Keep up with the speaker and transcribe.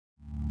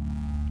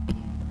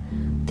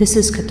This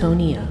is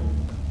Chthonia,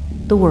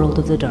 the world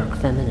of the dark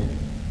feminine.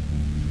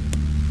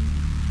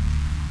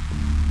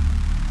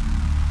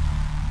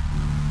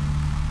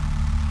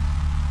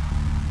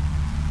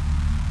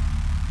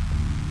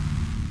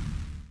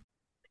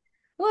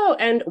 Hello,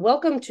 and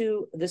welcome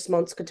to this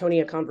month's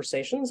Chthonia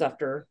Conversations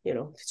after,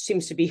 it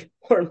seems to be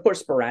more and more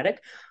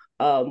sporadic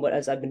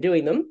as I've been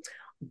doing them.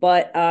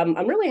 But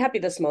I'm really happy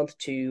this month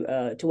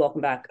to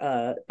welcome back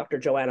Dr.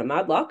 Joanna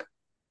Madloch.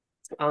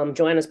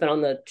 Joanna's been on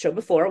the show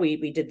before.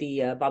 We did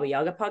the Baba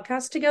Yaga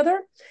podcast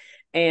together,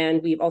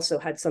 and we've also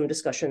had some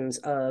discussions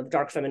of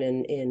dark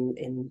feminine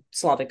in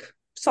Slavic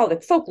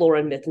folklore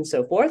and myth and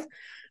so forth.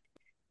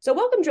 So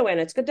welcome,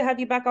 Joanna. It's good to have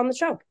you back on the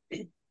show.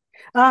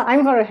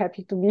 I'm very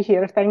happy to be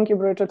here. Thank you,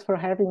 Bridget, for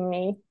having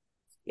me.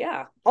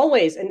 Yeah,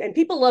 always. And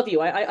people love you.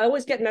 I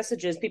always get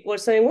messages. People are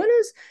saying, when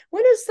is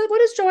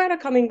Joanna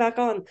coming back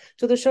on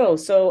to the show?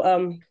 So,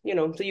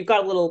 so you've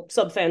got a little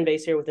sub fan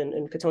base here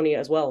in Chthonia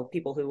as well.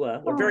 People who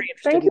are very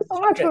interested. Thank you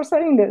so much for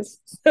saying this.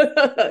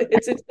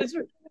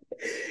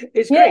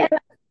 It's great.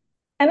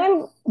 And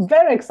I'm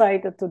very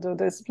excited to do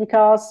this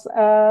because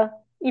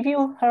if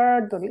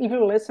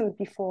you listened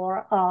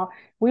before,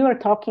 we were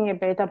talking a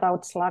bit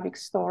about Slavic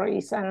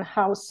stories and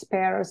how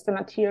sparse the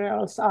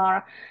materials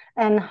are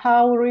and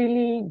how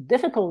really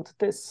difficult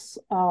this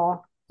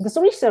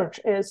research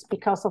is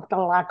because of the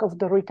lack of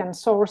the written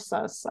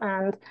sources.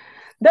 And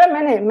there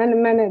are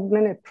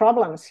many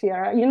problems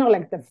here,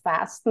 like the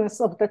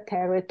vastness of the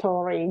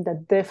territory,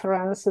 the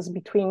differences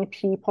between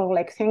people,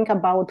 like think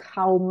about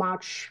how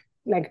much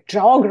like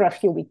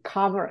geography we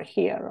cover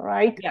here,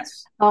 right?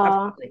 Yes,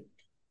 absolutely.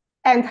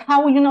 And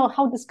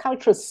how this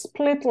culture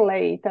split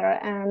later,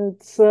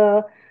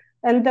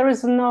 and there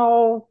is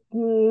no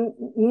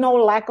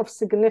lack of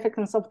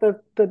significance of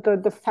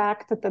the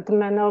fact that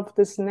many of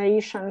these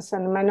nations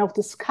and many of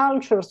these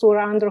cultures were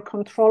under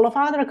control of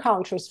other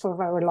cultures for a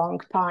very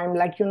long time,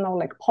 like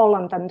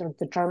Poland under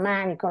the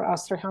Germanic or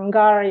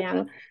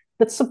Austro-Hungarian,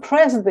 that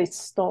suppressed these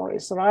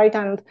stories, right?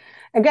 And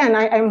again,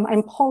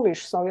 I'm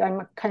Polish, so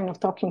I'm kind of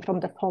talking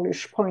from the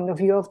Polish point of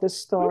view of the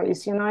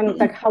stories, and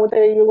like how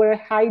they were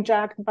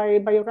hijacked by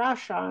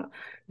Russia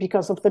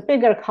because of the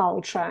bigger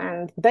culture,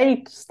 and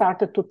they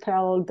started to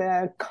tell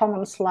the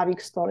common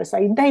Slavic stories,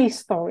 like their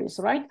stories,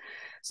 right?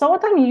 So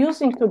what I'm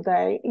using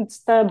today, it's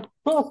the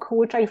book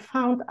which I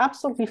found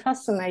absolutely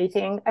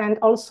fascinating and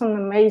also an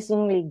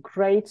amazingly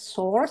great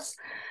source,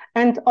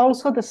 and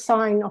also the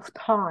sign of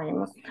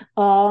time.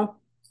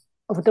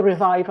 Of the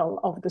revival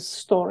of the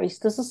stories.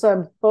 This is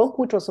a book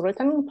which was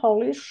written in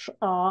Polish.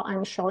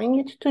 I'm showing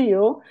it to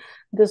you.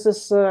 This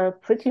is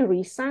pretty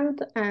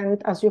recent,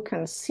 and as you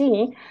can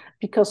see,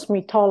 because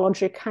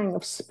mythology kind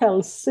of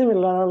spells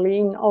similarly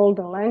in all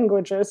the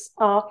languages,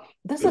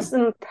 this is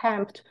an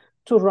attempt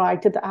to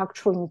write the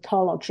actual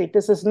mythology.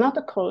 This is not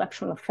a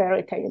collection of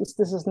fairy tales.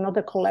 This is not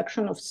a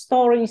collection of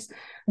stories.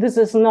 This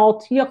is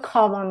not your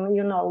common,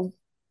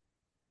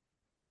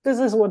 this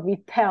is what we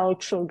tell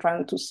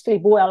children to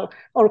sleep well,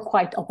 or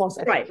quite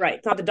opposite. Right.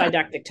 Not the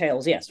didactic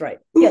tales. Yes, right.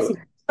 Yes.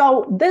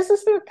 So this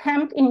is an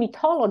attempt in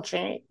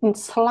mythology, in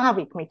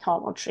Slavic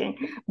mythology,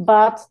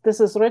 but this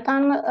is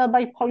written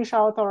by Polish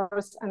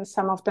authors, and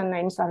some of the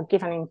names are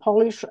given in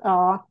Polish.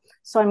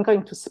 So I'm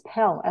going to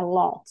spell a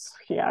lot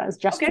here,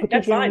 just to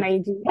give you an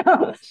idea.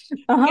 Yeah,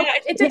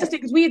 it's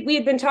interesting because we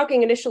had been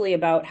talking initially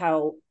about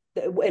how,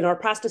 in our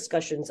past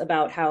discussions,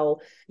 about how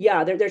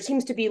there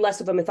seems to be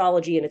less of a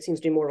mythology and it seems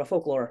to be more of a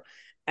folklore,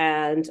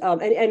 and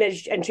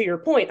to your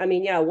point, I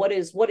mean, what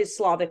is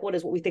Slavic,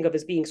 what we think of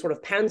as being sort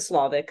of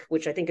pan-Slavic,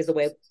 which I think is the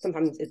way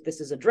sometimes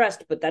this is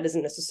addressed, but that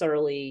isn't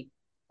necessarily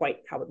quite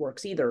how it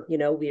works either.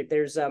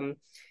 There's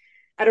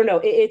I don't know,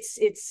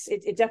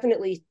 it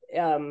definitely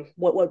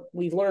what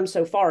we've learned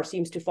so far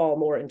seems to fall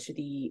more into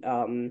the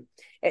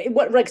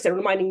what, like I said,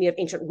 reminding me of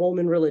ancient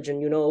Roman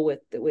religion,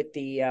 with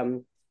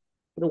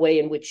the way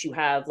in which you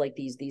have like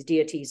these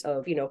deities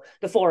of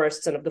the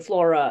forests and of the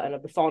flora and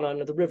of the fauna and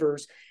of the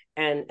rivers,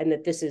 and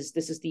that this is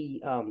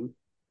the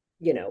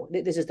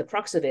this is the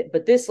crux of it.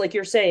 But this, like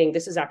you're saying,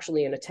 this is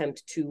actually an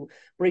attempt to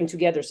bring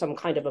together some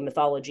kind of a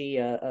mythology,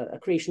 a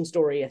creation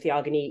story, a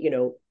theogony,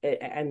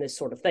 and this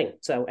sort of thing.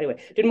 So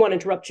anyway, didn't want to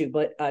interrupt you,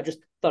 but just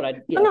thought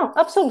I'd No,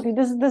 absolutely.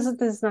 This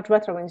is not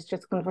rhetoric, it's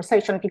just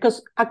conversation,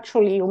 because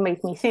actually you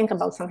made me think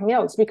about something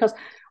else. Because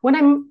when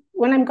I'm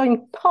going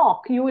to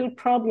talk, you will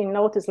probably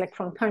notice, like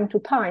from time to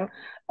time,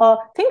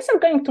 things are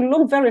going to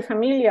look very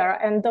familiar.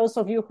 And those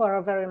of you who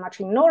are very much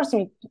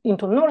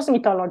into Norse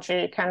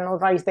mythology can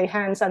raise their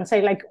hands and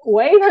say, like,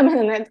 wait a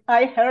minute,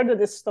 I heard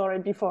this story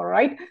before,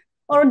 right?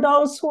 Or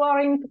those who are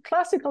into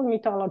classical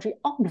mythology,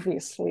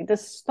 obviously, the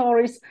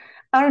stories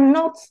are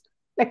not,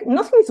 like,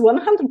 nothing is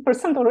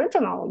 100%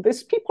 original.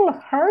 These people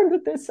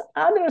heard these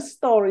other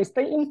stories,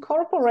 they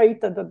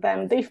incorporated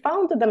them, they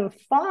found them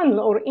fun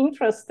or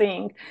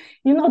interesting.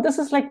 This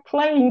is like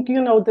playing,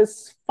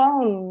 this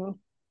fun.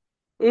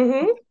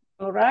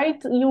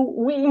 Right?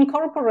 We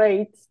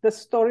incorporate the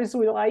stories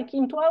we like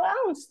into our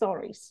own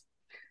stories.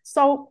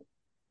 So,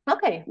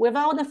 okay,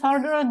 without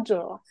further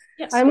ado,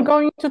 I'm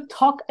going to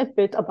talk a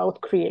bit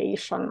about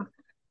creation.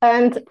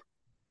 And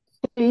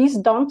please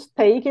don't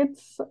take it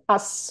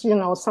as, you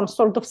know, some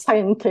sort of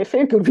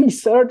scientific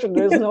research.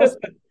 There's no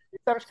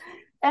research.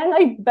 And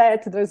I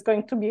bet there's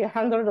going to be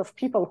 100 of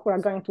people who are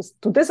going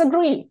to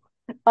disagree.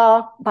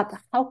 But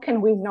how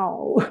can we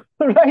know,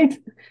 right?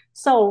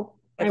 So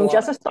I'm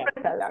just a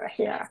storyteller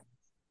here.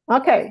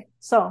 Okay,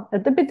 so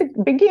at the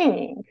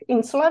beginning,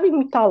 in Slavic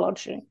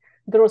mythology,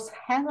 there was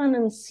heaven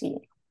and sea.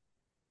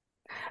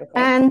 Okay.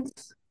 And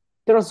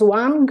there was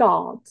one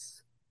god.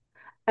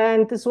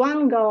 And this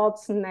one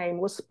god's name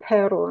was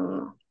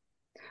Perun.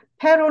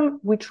 Perun,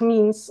 which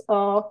means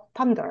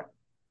thunder.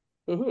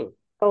 Mm-hmm.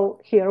 So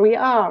here we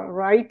are,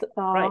 right?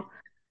 Right?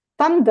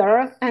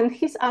 Thunder, and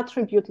his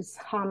attribute is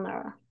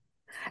hammer.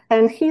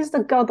 And he's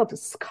the god of the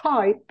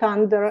sky,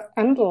 thunder,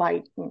 and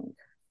lightning.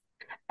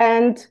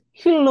 And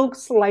he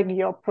looks like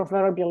your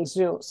proverbial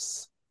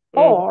Zeus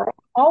or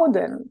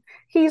Odin.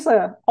 He's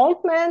an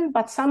old man,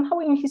 but somehow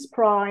in his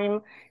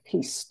prime.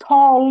 He's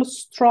tall,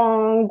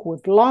 strong,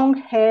 with long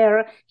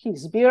hair.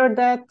 He's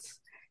bearded.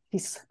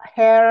 His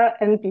hair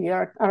and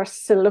beard are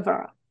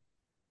silver.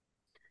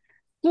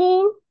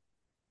 We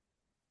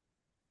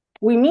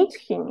meet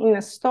him in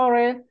a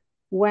story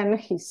when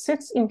he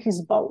sits in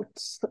his boat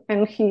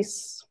and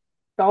he's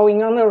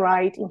going on a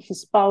ride in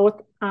his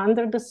boat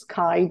under the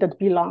sky that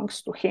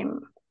belongs to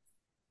him.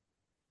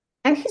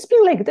 And he's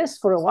been like this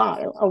for a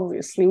while,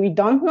 obviously. We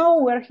don't know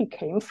where he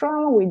came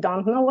from. We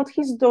don't know what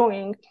he's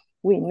doing.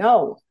 We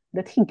know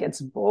that he gets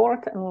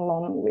bored and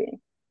lonely.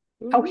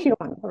 Mm-hmm. How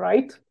human,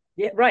 right?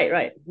 Yeah,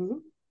 right. Mm-hmm.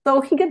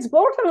 So he gets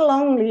bored and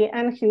lonely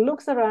and he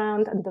looks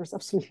around and there's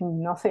absolutely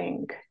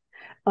nothing.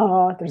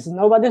 There's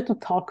nobody to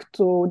talk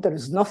to.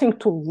 There's nothing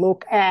to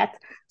look at.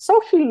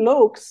 So he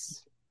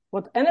looks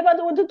what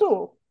anybody would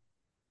do,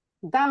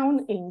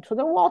 down into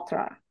the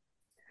water.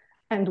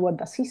 And what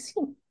does he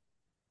see?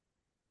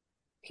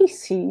 He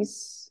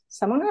sees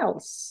someone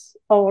else.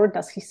 Or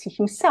does he see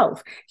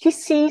himself? He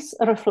sees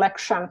a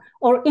reflection.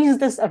 Or is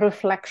this a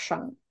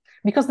reflection?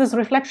 Because this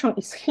reflection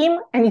is him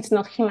and it's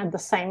not him at the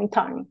same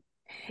time.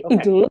 Okay.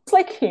 It looks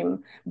like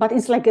him, but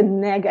it's like a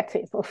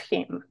negative of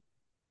him.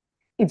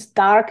 It's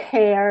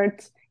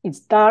dark-haired,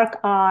 it's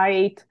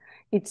dark-eyed,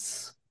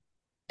 it's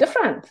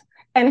different.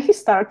 And he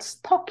starts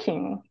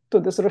talking to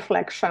this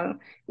reflection.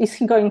 Is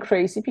he going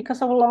crazy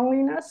because of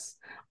loneliness?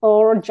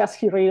 Or just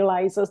he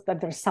realizes that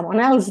there's someone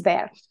else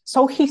there?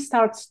 So he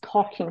starts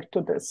talking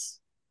to this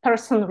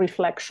person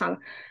reflection.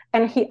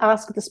 And he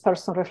asks this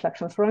person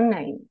reflection for a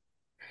name.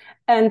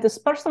 And this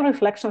person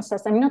reflection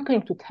says, I'm not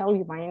going to tell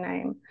you my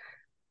name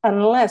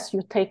unless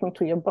you take me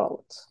to your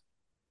boat.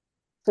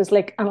 So it's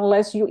like,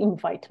 unless you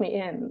invite me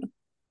in.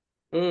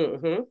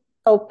 Mm-hmm.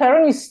 So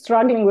Perun is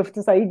struggling with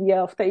this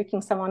idea of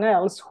taking someone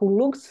else who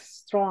looks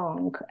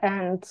strong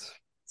and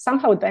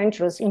somehow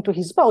dangerous into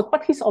his boat,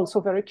 but he's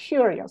also very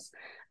curious.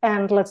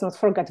 And let's not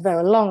forget,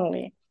 very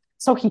lonely.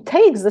 So he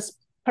takes this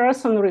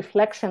person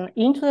reflection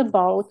into the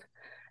boat,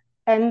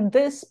 and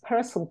this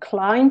person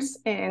climbs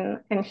in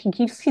and he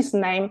gives his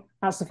name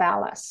as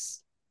Veles.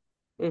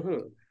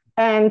 Mm-hmm.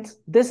 And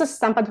this is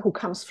somebody who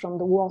comes from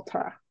the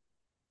water.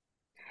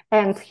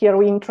 And here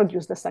we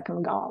introduce the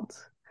second god.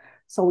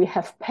 So we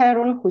have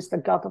Perun, who is the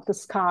god of the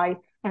sky,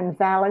 and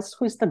Veles,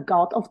 who is the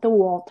god of the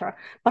water.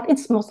 But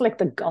it's most like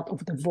the god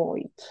of the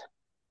void.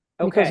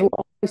 Okay. Because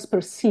water is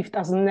perceived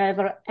as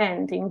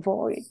never-ending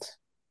void.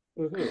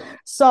 Mm-hmm.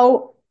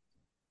 So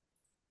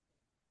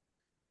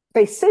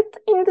they sit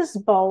in this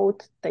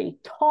boat, they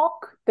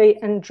talk, they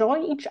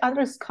enjoy each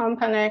other's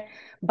company,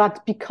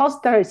 but because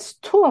there is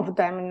two of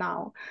them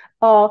now,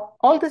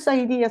 all these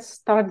ideas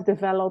start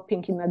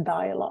developing in a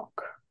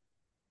dialogue.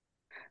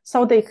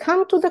 So they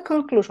come to the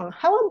conclusion,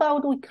 how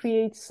about we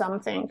create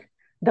something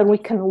that we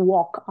can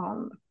walk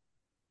on?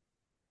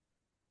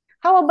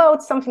 How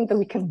about something that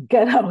we can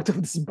get out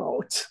of this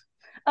boat?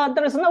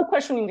 There is no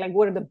questioning like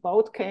where the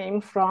boat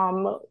came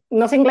from,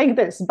 nothing like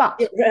this,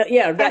 but...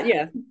 Yeah.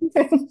 Yeah.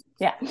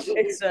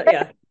 It's,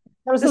 yeah.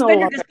 There's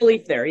no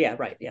disbelief there, yeah,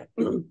 right, yeah.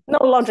 No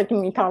logic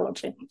in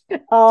mythology.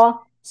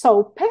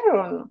 So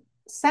Perun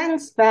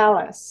sends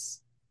Veles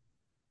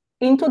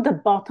into the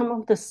bottom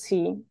of the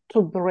sea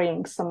to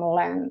bring some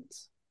land.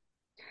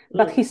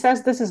 But he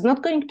says, this is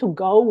not going to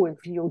go with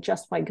you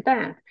just like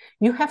that.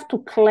 You have to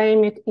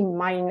claim it in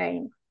my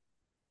name.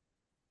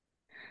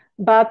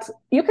 But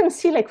you can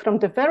see, like, from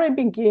the very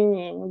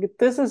beginning,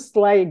 this is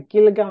like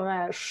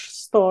Gilgamesh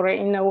story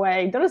in a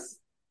way. There's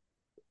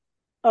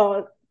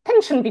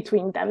tension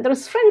between them.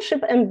 There's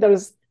friendship and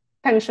there's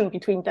tension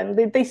between them.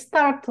 They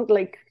start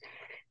like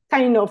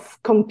kind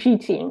of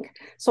competing.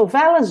 So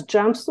Veles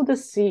jumps to the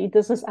sea.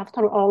 This is,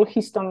 after all,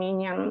 his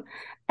dominion.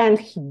 And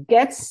he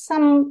gets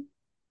some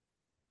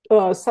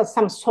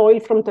soil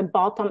from the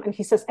bottom. And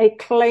he says, I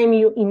claim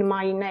you in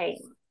my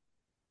name.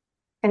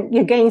 And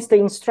against the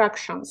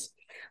instructions.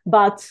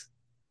 But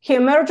he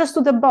emerges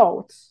to the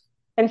boat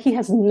and he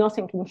has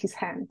nothing in his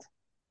hand.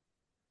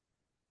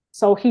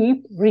 So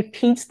he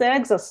repeats the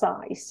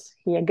exercise.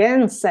 He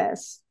again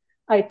says,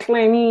 I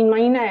claim you in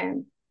my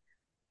name.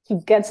 He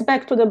gets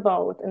back to the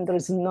boat and there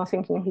is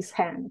nothing in his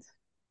hand.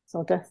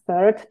 So the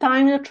third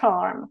time the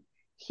charm,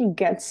 he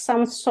gets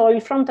some soil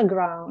from the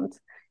ground.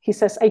 He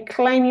says, I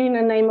claim you in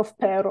the name of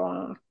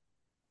Perun.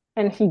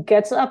 And he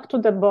gets up to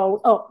the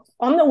boat. Oh,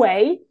 on the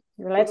way,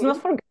 let's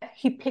not forget,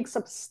 he picks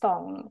up a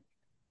stone.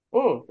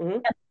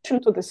 In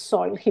addition to the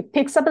soil, he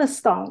picks up the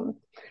stone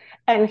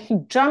and he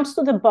jumps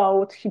to the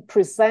boat. He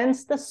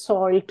presents the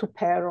soil to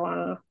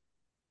Perun.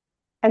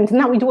 And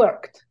now it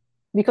worked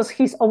because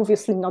he's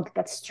obviously not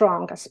that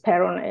strong as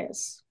Perun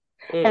is.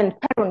 And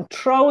Perun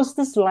throws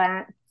this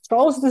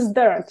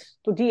dirt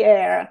to the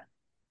air,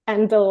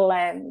 and the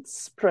land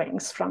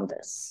springs from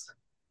this.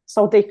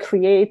 So they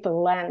create the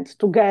land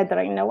together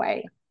in a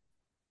way.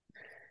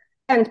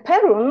 And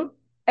Perun,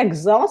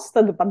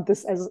 exhausted by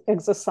this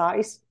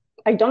exercise,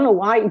 I don't know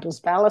why it was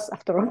Veles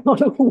after all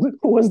who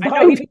was dying.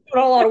 I know, he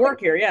put a lot of work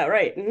here, yeah,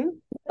 right.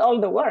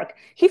 All the work.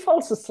 He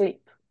falls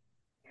asleep.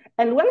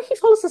 And when he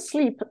falls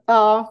asleep,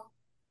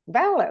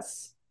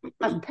 Veles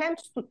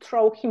attempts to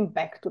throw him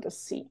back to the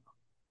sea.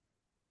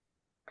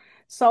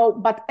 So,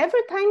 but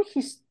every time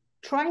he's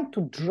trying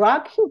to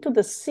drag him to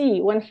the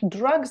sea, when he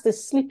drags the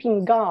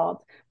sleeping god,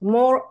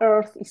 more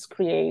earth is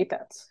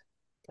created.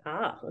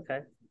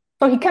 Okay.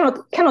 So he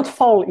cannot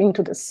fall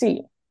into the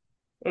sea.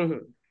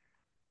 And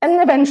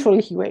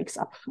eventually he wakes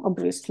up,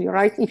 obviously,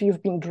 right? If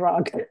you've been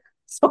dragged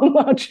so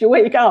much, you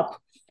wake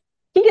up.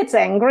 He gets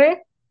angry.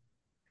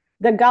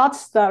 The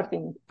gods start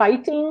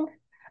fighting.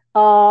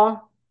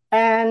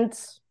 And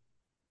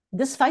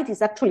this fight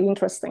is actually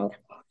interesting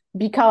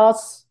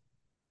because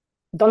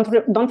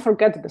don't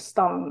forget the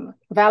stone.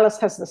 Veles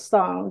has the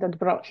stone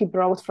that he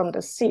brought from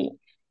the sea.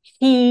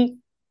 He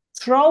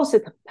throws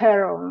it at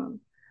Perun,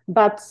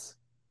 but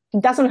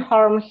it doesn't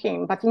harm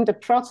him. But in the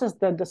process,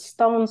 the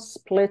stone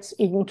splits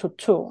into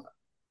two.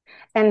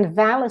 And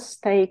Veles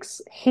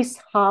takes his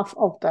half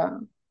of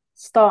the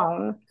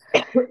stone,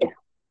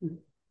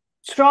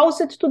 throws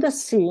it to the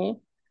sea,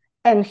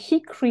 and he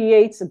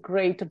creates a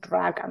great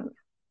dragon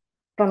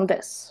from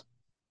this.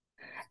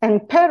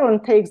 And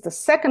Perun takes the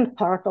second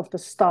part of the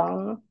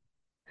stone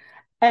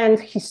and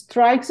he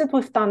strikes it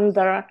with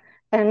thunder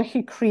and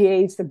he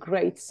creates the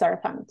great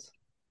serpent.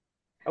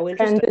 Oh,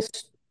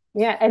 interesting.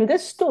 And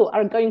these two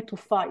are going to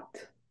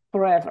fight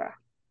forever.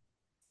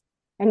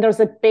 And there's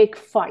a big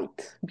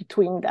fight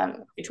between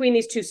them. Between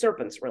these two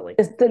serpents, really?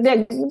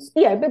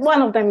 But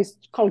one of them is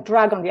called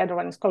dragon, the other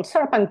one is called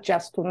serpent,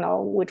 just to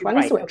know which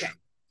one is which.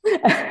 Okay.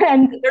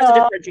 And there's a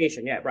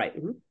differentiation, yeah, right.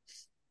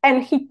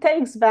 And he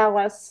takes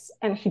Veles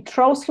and he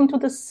throws him to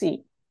the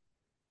sea.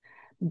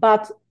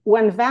 But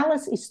when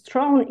Veles is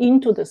thrown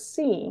into the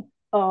sea,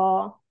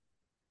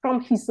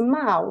 from his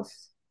mouth,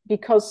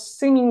 because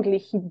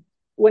seemingly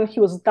when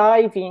he was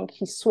diving,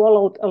 he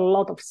swallowed a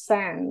lot of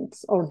sand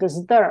or this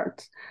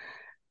dirt.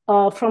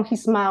 From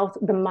his mouth,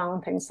 the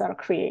mountains are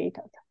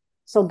created.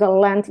 So the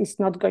land is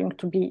not going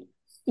to be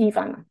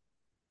even.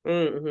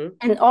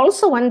 And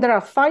also when they are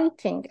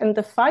fighting, and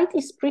the fight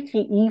is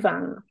pretty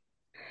even,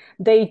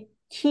 they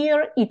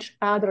tear each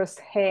other's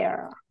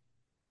hair.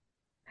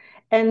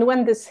 And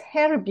when this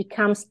hair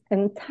becomes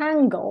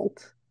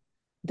entangled,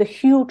 the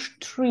huge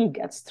tree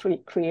gets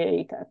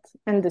created.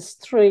 And this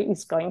tree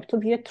is going to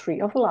be a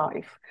tree of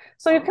life.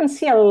 So you can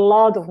see a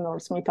lot of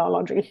Norse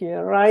mythology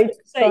here, right?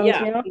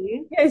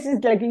 Yes,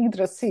 it's like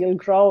Yggdrasil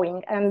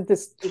growing. And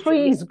this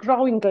tree is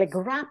growing like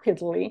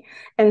rapidly.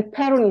 And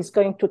Perun is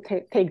going to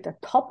take the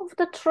top of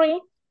the tree.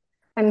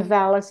 And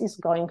Veles is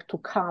going to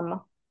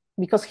come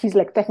because he's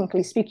like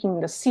technically speaking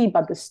in the sea,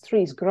 but this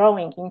tree is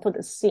growing into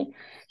the sea.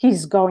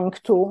 He's going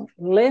to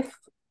live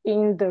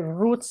in the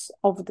roots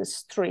of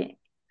this tree.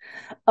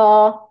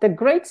 The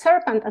great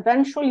serpent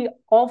eventually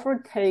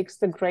overtakes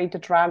the great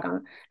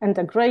dragon, and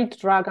the great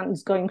dragon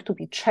is going to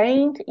be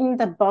chained in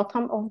the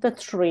bottom of the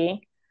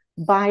tree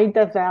by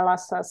the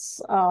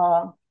Veles's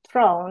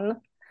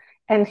throne,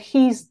 and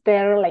he's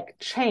there like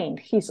chained.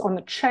 He's on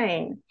a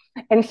chain,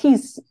 and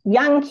he's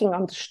yanking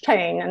on the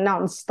chain and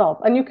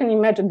non-stop. And you can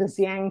imagine this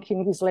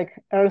yanking, these like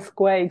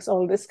earthquakes,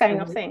 all this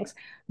kind of things.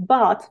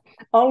 But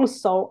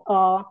also,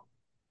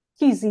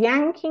 he's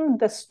yanking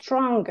the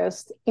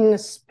strongest in the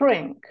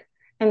spring.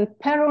 And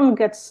Perun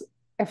gets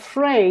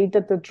afraid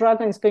that the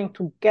dragon is going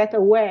to get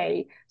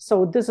away.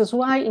 So this is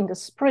why in the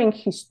spring,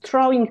 he's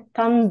throwing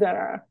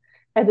thunder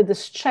at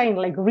this chain,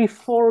 like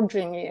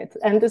reforging it.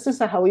 And this is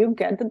how you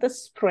get the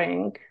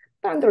spring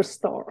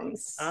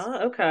thunderstorms.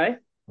 Okay.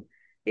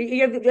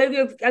 You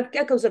have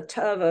echoes of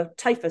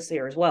typhus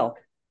here as well.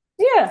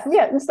 Yeah.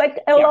 It's like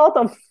a lot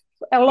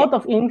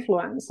of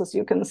influence, as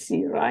you can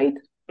see, right?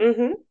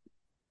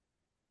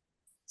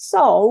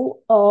 So,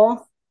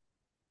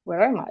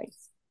 where am I?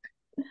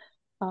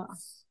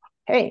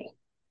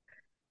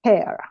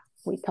 Hair.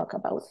 We talk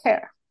about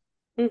hair.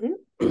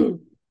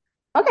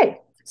 Okay,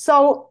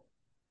 so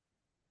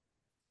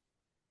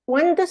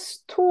when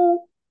these two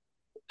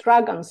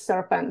dragon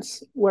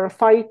serpents were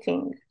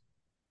fighting,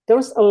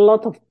 there's a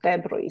lot of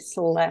debris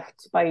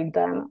left by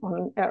them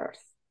on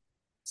Earth,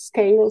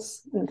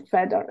 scales and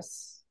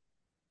feathers.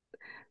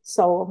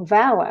 So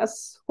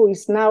Veles, who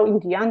is now in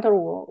the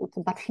underworld,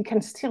 but he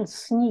can still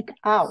sneak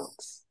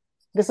out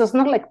This is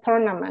not like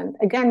tournament.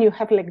 Again, you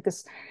have like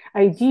this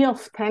idea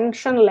of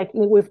tension, like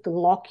with the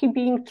Loki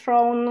being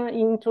thrown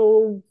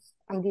into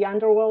the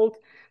underworld,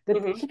 that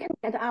he can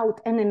get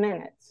out any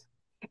minute.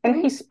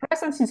 And his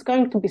presence is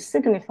going to be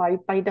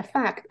signified by the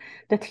fact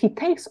that he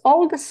takes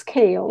all the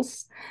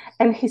scales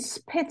and he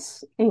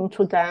spits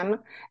into them.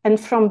 And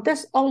from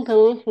this, all the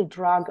little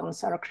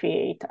dragons are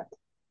created.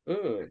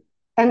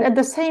 And at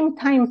the same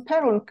time,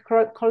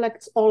 Perun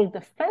collects all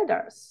the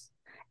feathers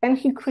and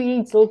he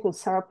creates little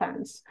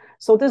serpents.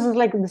 So this is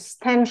like this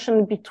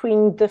tension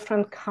between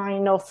different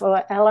kind of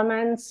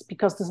elements,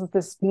 because this is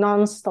this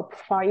non-stop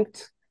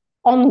fight,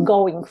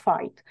 ongoing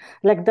fight.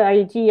 Like the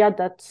idea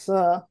that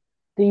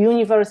the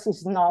universe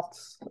is not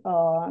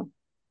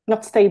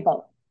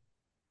stable.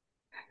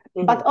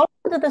 But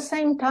also at the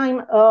same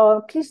time,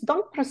 please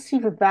don't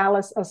perceive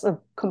Veles as a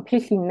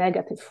completely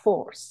negative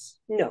force.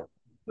 No.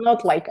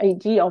 Not like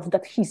idea of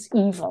that he's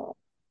evil.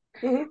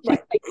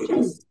 Right. He's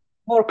just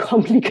more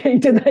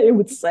complicated, I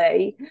would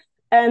say.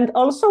 And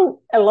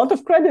also a lot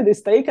of credit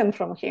is taken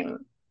from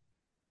him.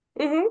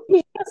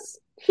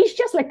 He's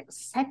just like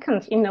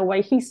second in a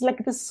way. He's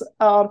like this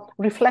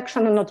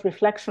reflection and not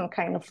reflection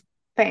kind of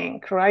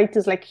thing, right?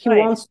 It's like he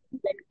wants to be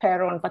like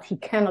Perun, but he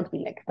cannot be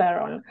like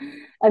Perun.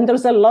 And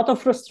there's a lot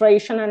of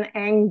frustration and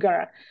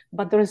anger,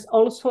 but there is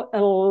also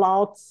a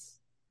lot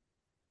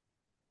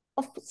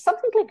of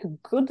something like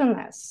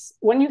goodness.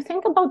 When you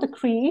think about the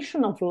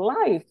creation of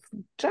life,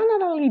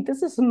 generally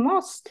this is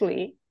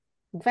mostly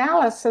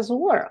Veles'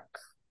 work.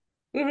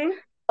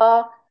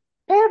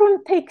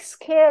 Perun takes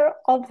care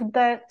of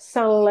the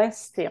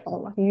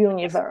celestial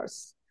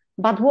universe,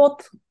 but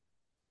what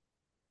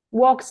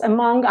walks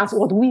among us,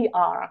 what we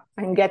are,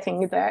 I'm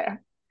getting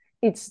there,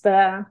 it's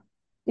the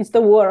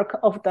work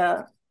of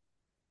the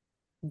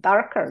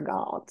darker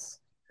gods.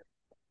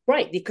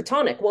 Right, the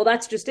Chtonic. Well,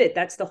 that's just it.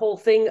 That's the whole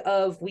thing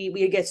of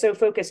we get so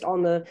focused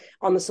on the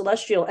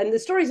celestial. And the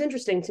story is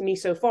interesting to me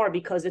so far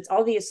because it's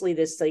obviously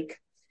this like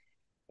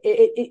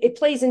it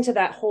plays into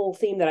that whole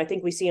theme that I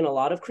think we see in a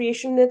lot of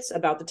creation myths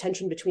about the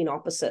tension between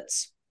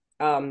opposites.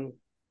 Gaia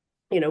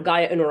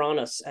and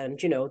Uranus, and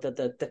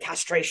the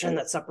castration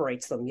that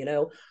separates them,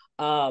 even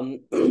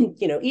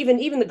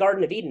the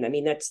Garden of Eden. I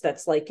mean,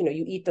 that's like,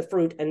 you eat the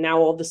fruit and now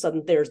all of a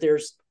sudden there's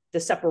the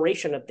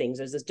separation of things.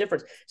 There's this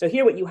difference. So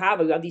here what you have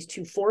these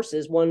two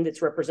forces, one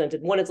that's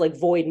represented, one is like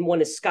void and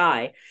one is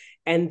sky,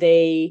 and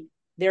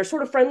they're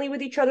sort of friendly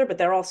with each other, but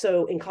they're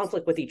also in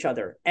conflict with each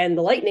other. And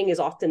the lightning is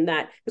often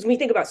that, because when we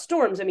think about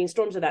storms, I mean,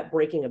 storms are that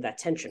breaking of that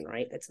tension,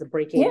 right? It's the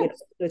breaking,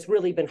 it's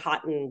really been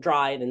hot and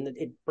dried and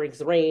it brings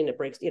the rain, it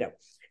breaks,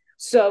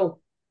 So,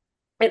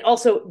 and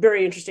also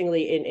very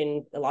interestingly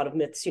in a lot of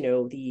myths,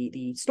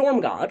 the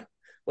storm god,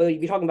 whether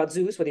you're talking about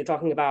Zeus, whether you're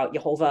talking about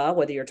Jehovah,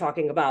 whether you're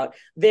talking about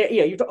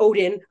you're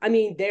Odin. I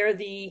mean, they're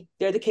the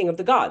king of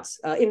the gods.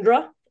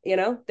 Indra,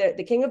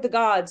 the king of the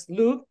gods.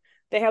 Lugh,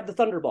 they have the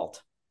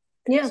thunderbolt.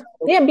 Yeah,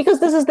 because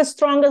this is the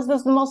strongest. This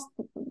is the most.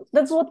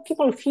 That's what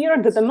people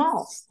feared the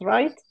most,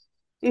 right?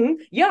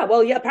 Yeah.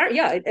 Well, yeah.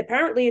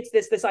 Apparently, it's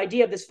this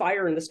idea of this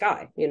fire in the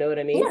sky. You know what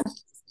I mean?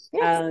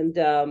 Yeah. And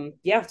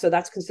so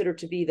that's considered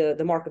to be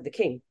the mark of the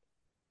king.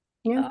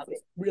 Yeah.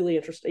 Really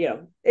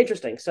interesting.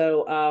 Interesting.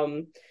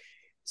 So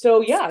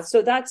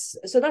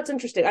that's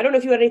interesting. I don't know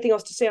if you had anything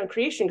else to say on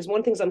creation, because one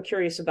of the things I'm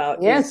curious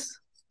about. Yes.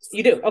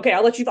 You do. Okay,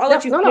 I'll let you. No,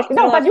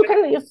 but you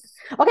can.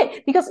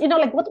 Okay, because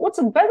what's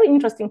very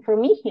interesting for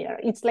me here,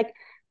 it's like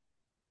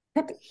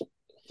that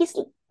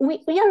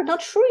we are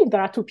not sure if there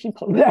are two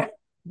people there,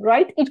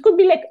 right? It could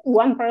be like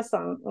one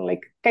person,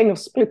 like kind of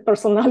split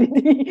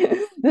personality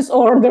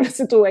disorder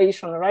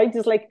situation, right?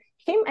 It's like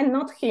him and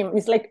not him.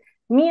 It's like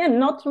me and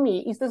not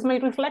me. Is this my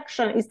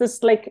reflection? Is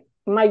this like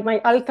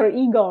my alter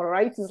ego,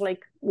 right? It's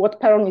like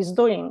what Perun is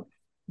doing.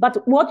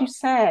 But what you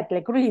said,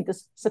 like really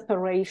this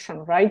separation,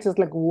 right? It's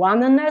like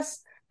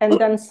oneness, and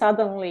then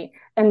suddenly,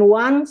 and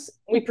once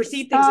we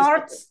perceive things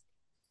as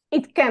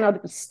it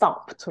cannot be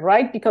stopped,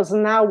 right? Because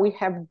now we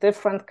have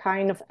different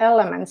kind of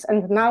elements,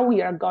 and now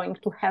we are going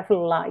to have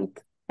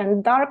light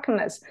and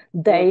darkness,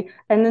 day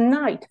and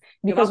night.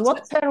 Because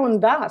what Perun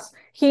does,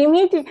 he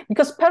immediately,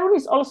 because Perun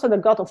is also the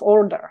god of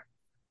order.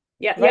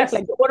 Yeah, right? Yes,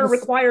 like order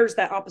requires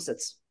that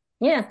opposites.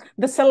 Yeah,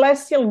 the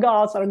celestial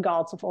gods are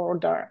gods of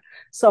order.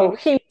 So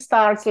he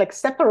starts like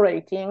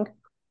separating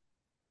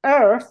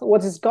Earth,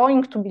 what is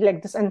going to be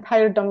like this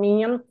entire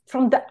dominion,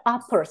 from the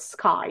upper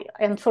sky.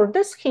 And for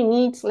this, he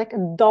needs like a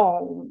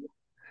dome.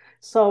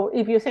 So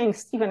if you think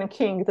Stephen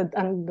King,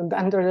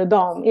 Under the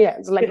Dome,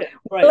 it's like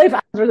live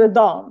under the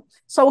dome.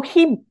 So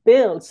he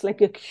builds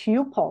like a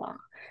cupola.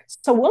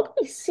 So what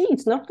we see,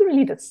 it's not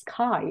really the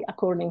sky,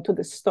 according to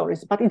the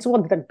stories, but it's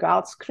what the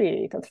gods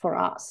created for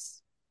us.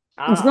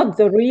 It's not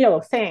the real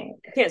thing.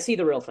 You can't see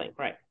the real thing,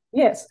 right?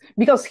 Yes,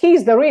 because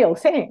he's the real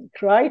thing,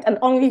 right? And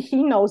only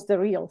he knows the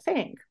real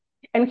thing.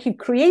 And he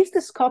creates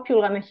this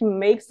copula and he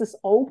makes this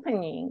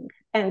opening.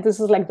 And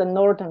this is like the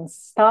northern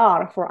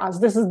star for us.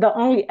 This is the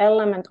only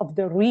element of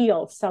the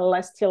real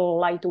celestial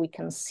light we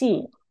can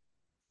see.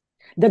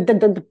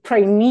 The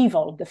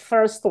primeval, the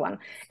first one.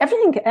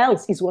 Everything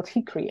else is what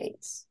he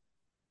creates.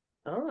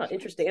 Ah,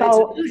 interesting. And it's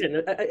an So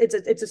illusion.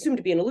 It's assumed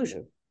to be an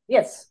illusion.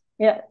 yes,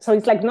 yeah. So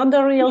it's like not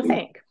the real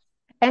thing.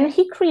 And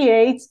he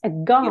creates a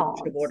god.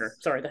 Of order.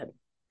 Sorry, go ahead.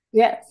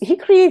 Yeah, he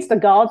creates the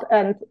god,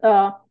 and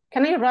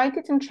can I write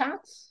it in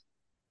chat?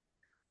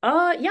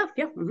 Yeah,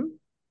 yeah.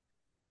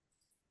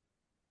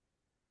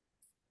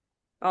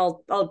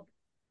 I'll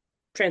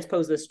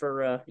transpose this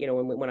for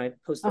when I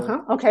post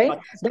the Okay,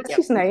 podcast. that's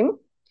his name.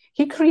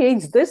 He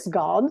creates this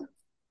god.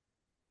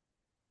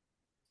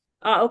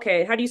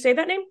 Okay. How do you say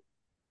that name?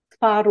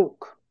 Swaróg.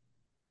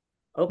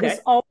 Okay.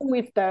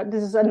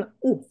 This is an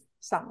U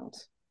sound.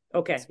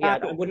 Okay. Swaróg. Yeah,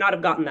 I would not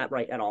have gotten that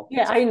right at all.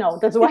 Yeah, so. I know.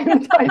 That's why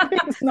I'm typing.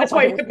 That's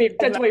why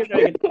you're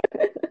trying to.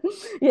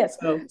 Yes.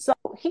 So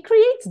he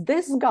creates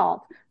this god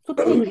to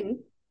take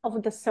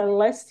of the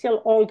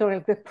celestial order,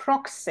 the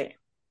proxy.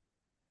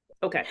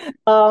 Okay.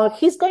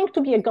 He's going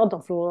to be a god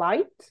of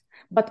light,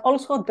 but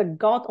also the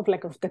god of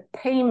the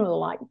tame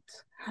light.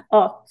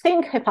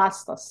 Think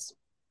Hephaestus,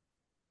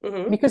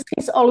 because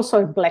he's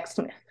also a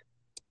blacksmith.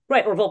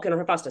 Right, or Vulcan or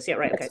Hephaestus. Yeah,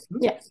 right. Okay.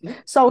 Yes.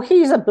 So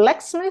he's a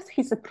blacksmith,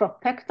 he's a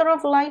protector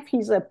of life,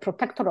 he's a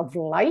protector of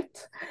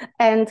light,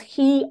 and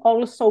he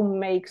also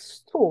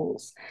makes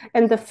tools.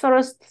 And the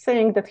first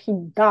thing that he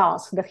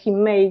does, that he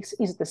makes,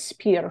 is the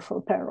spear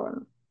for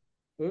Perun.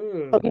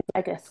 So it's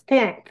like a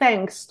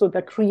thanks to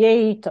the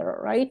creator,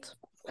 right?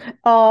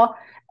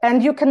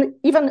 And you can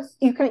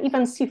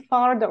even see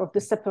farther of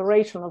the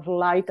separation of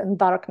light and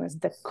darkness,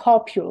 the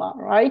copula,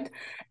 right?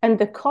 And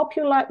the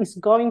copula is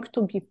going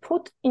to be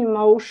put in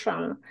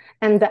motion,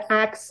 and the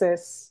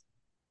axis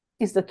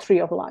is the tree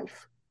of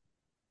life.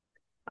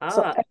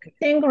 So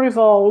everything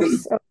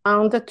revolves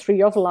around the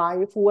tree of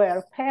life,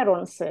 where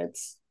Perun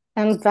sits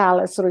and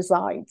Veles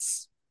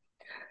resides.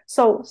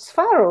 So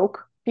Swaróg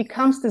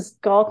becomes this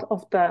god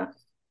of the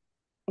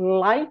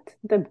light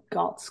that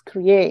gods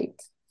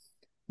create.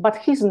 But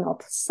he's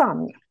not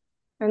sun.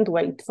 And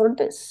wait for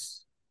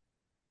this.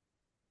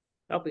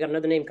 Oh, we got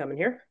another name coming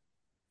here.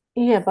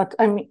 Yeah, but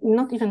I'm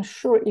not even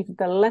sure if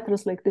the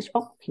letters like this.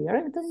 Oh, here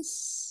it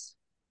is.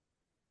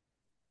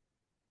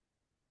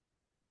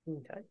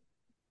 Okay.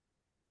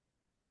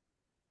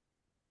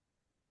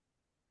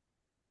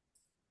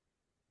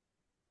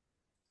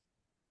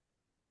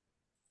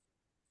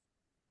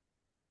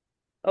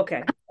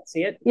 Okay,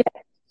 see it? Yeah,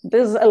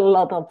 there's a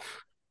lot of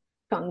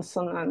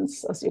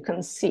consonants, as you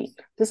can see.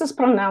 This is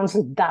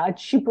pronounced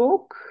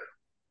Dadźbóg.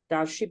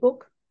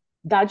 Dadźbóg?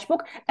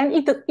 Dadźbóg. And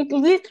it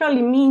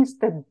literally means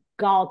the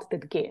God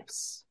that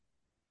gives.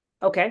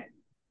 Okay.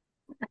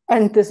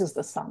 And this is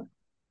the sun.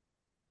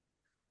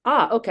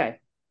 Okay.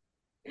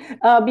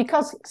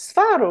 Because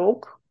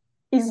Swaróg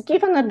is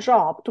given a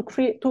job to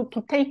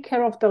take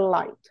care of the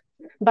light.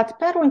 But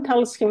Perun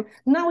tells him,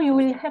 now you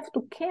will have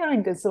to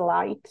carry this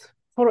light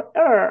for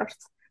Earth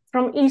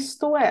from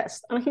east to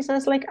west. And he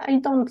says, I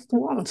don't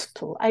want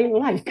to. I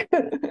like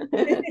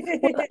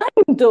what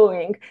I'm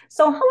doing.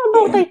 So how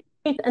about I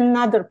create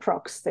another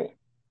proxy?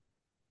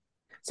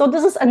 So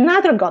this is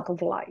another god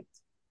of light.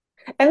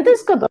 And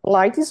this god of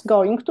light is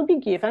going to be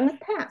given a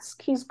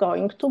task. He's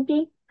going to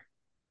be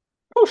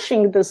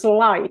pushing this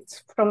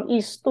light from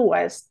east to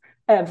west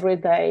every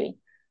day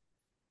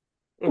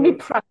to be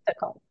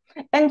practical.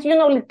 And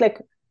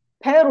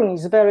Perun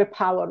is very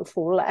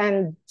powerful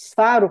and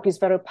Swaróg is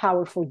very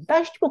powerful.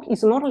 Dadźbóg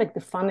is more like the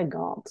funny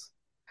god.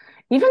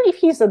 Even if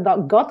he's a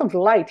god of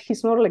light,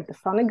 he's more like the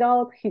funny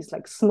god. He's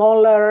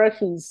smaller.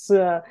 He's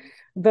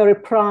very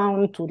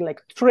prone to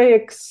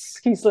tricks.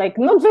 He's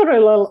not very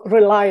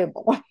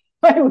reliable,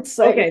 I would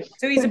say. Okay,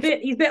 so he's a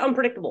bit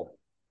unpredictable.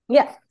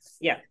 Yeah.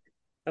 Yeah.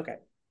 Okay.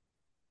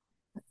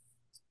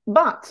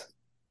 But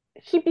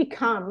he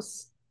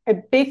becomes a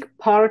big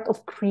part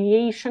of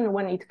creation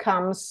when it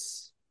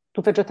comes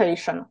to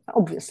vegetation,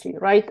 obviously,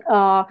 right?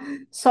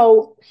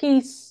 So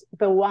he's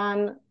the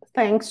one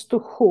thanks to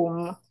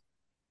whom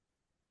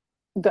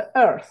the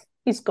earth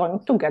is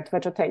going to get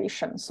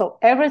vegetation. So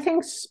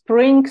everything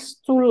springs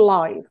to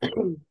life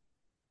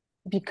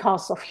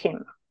because of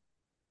him,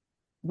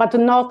 but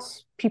not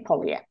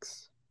people yet.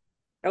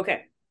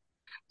 Okay.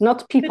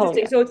 Not people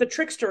yet. So it's a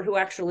trickster who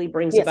actually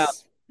brings about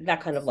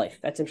that kind of life.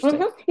 That's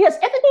interesting. Yes,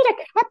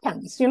 everything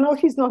happens.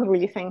 He's not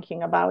really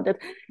thinking about it.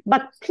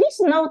 But please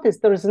notice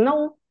there is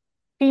no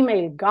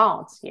female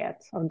gods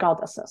yet or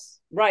goddesses.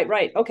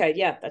 Right. Okay,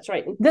 yeah, that's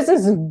right. This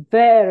is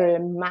very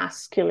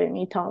masculine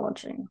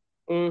mythology.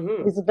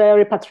 It's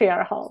very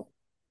patriarchal.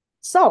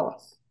 So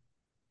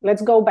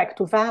let's go back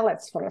to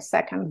Veles for a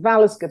second.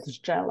 Veles gets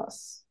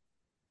jealous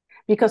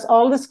because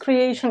all this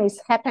creation is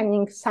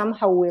happening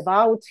somehow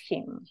without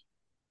him.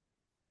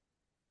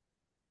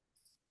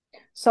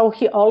 So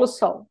he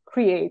also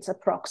creates a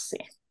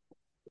proxy.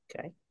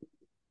 Okay.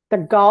 The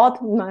god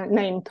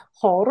named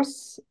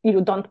Chors,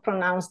 you don't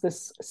pronounce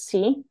this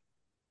C.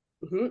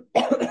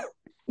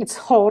 It's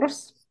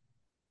Chors.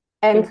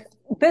 And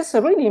this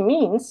really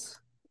means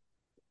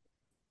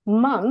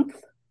month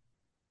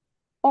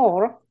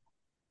or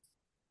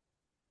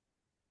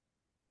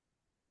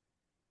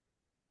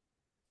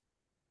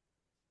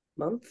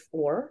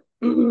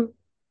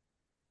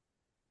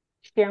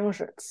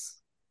Księżyc.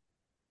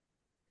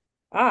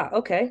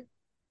 Okay.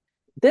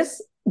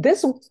 This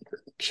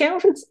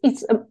Księżyc,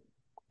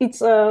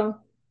 it's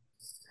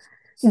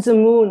a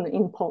moon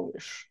in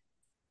Polish.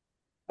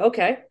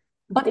 Okay.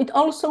 But it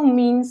also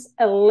means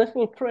a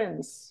little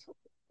prince.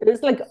 It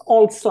is like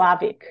Old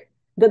Slavic,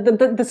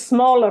 the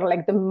smaller,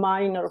 like the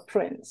minor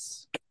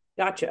prince.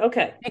 Gotcha.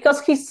 Okay.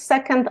 Because he's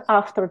second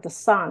after the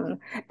sun.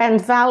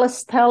 And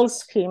Veles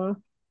tells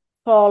him,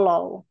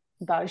 follow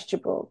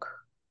Dadźbóg.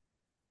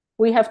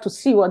 We have to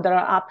see what they're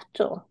up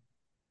to.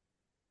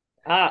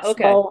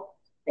 Okay. So,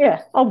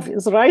 yeah,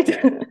 obvious, right?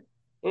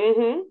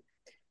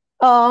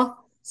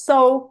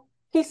 So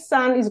his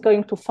son is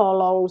going to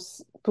follow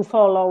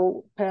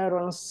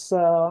Perun's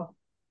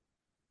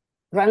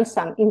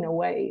grandson in a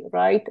way,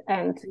 right?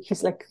 And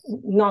he's like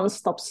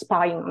non-stop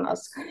spying on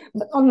us,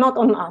 but not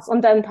on us,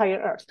 on the entire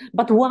earth.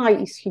 But why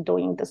is he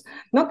doing this?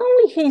 Not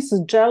only he's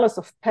jealous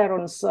of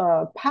Perun's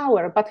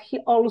power, but he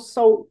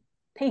also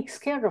takes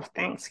care of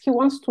things. He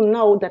wants to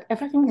know that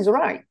everything is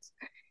right,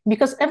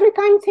 because every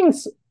time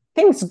things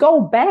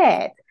go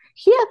bad,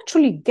 he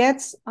actually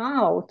gets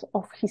out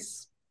of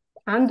his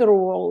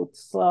underworld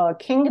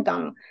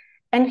kingdom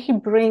and he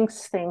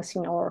brings things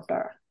in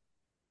order.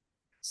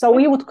 So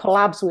we would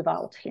collapse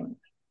without him.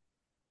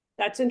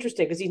 That's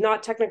interesting, because he's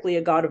not technically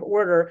a god of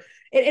order.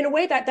 In a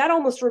way, that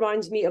almost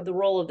reminds me of the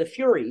role of the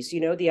Furies,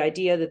 the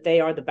idea that they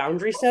are the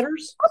boundary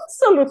setters.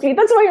 Absolutely.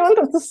 That's what I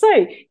wanted to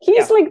say.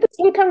 He's like this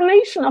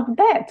incarnation of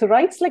that,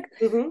 right? It's like,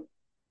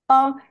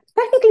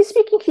 technically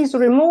speaking, he's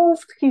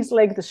removed. He's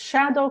like the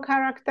shadow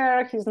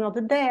character. He's not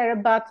there.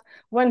 But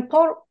when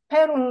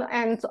Perun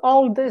and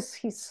all this,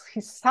 his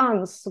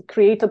sons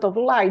created of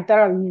light,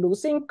 they're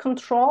losing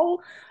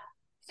control,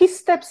 he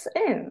steps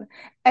in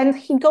and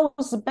he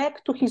goes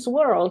back to his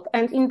world.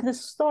 And in the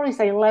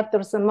stories I left,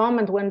 there's a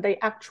moment when they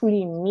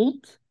actually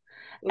meet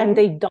and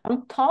they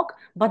don't talk,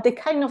 but they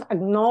kind of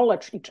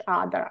acknowledge each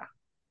other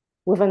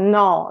with a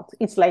nod.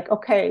 It's like,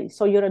 okay,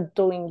 so you're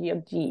doing your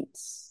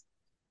deeds.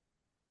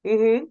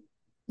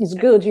 It's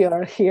good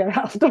you're here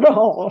after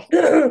all.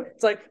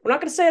 It's like, we're not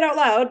going to say it out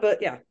loud,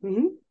 but yeah.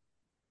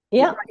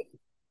 Yeah. Right.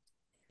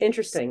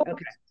 Interesting. So,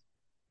 okay.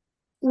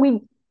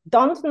 We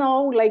don't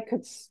know, like,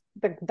 it's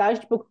the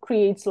Dadźbóg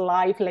creates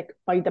life like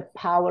by the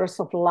powers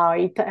of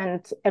light,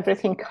 and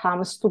everything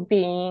comes to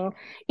being,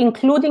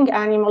 including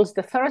animals.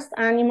 The first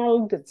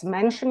animal that's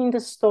mentioned in the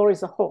story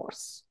is a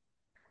horse.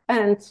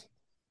 And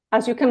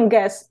as you can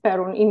guess,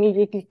 Perun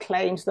immediately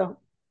claims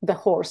the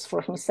horse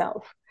for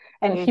himself.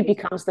 And he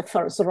becomes the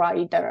first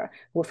rider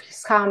with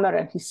his hammer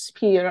and his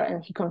spear,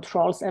 and he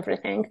controls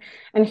everything.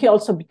 And he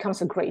also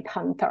becomes a great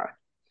hunter.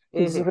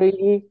 He's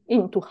really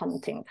into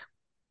hunting.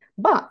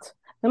 But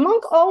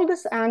among all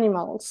these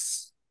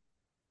animals,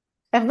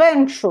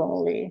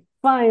 eventually,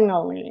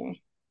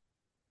 finally,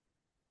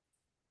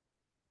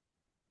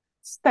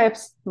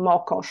 steps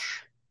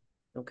Mokosz.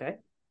 Okay.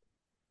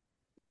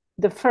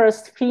 The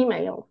first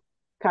female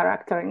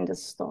character in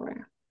this story.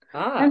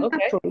 And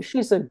actually,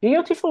 she's a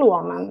beautiful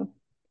woman.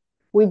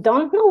 We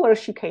don't know where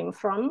she came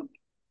from.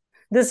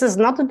 This is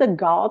not the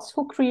gods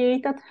who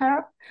created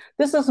her.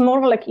 This is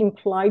more like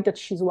implied that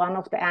she's one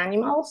of the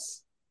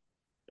animals.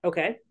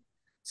 Okay.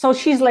 So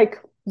she's like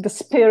the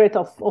spirit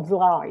of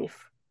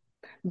life,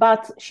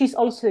 but she's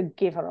also a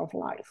giver of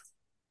life.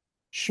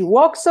 She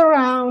walks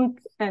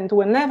around, and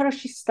whenever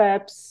she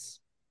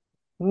steps,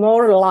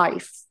 more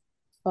life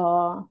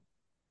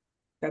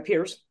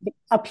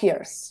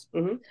appears.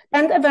 And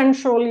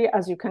eventually,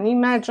 as you can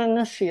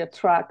imagine, she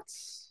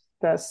attracts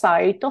the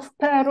sight of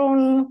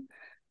Perun,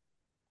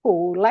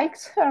 who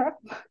likes her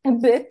a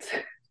bit.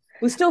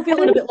 Who's still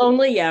feeling a bit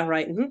lonely? Yeah,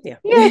 right.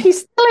 Yeah,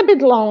 he's still a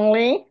bit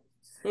lonely.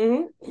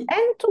 And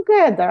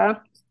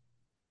together,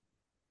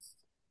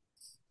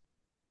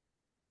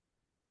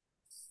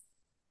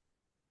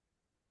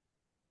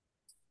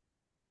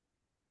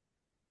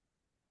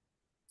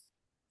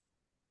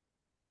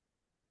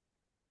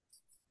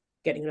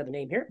 getting another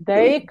name here.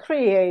 They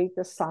create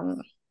the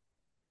sun.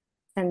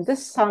 And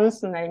this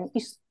sun's name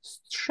is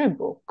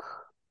Strzybóg.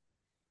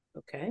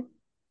 Okay.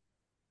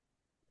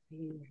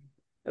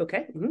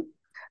 Okay.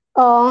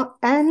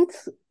 And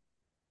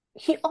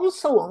he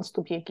also wants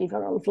to be a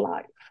giver of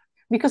life,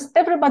 because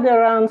everybody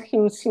around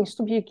him seems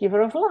to be a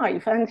giver of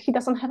life, and he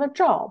doesn't have a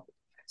job.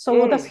 So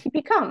what does he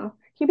become?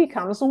 He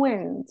becomes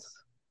wind.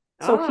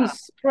 So he's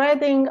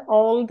spreading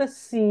all the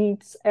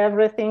seeds,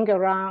 everything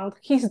around.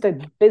 He's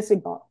the busy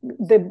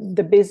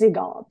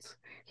god.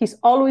 He's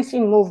always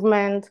in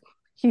movement.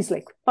 He's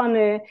like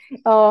funny.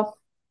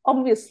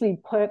 Obviously,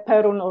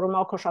 Perun or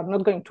Mokosz are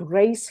not going to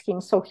raise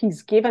him, so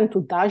he's given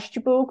to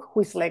Dadźbóg, who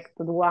is like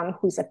the one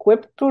who is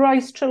equipped to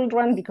raise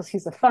children, because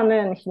he's a funny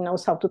and he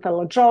knows how to tell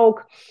a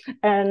joke,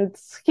 and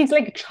he's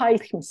like a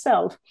child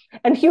himself.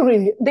 And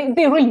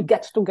they really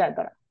get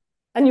together,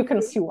 and you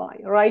can see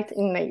why, right?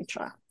 In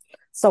nature.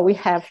 So we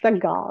have the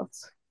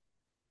gods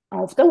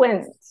of the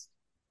wind.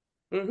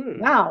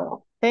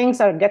 Now things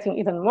are getting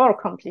even more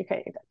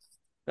complicated.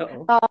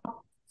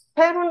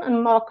 Perun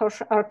and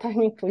Mokosz are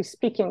technically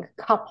speaking a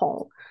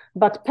couple,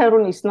 but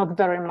Perun is not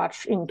very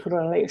much into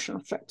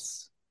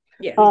relationships.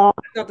 Yeah,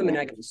 not the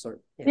monogamous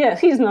sort. Yeah,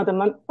 he's not a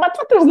man, but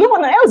there's no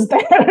one else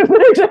there.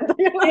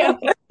 Yeah.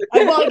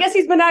 Well, I guess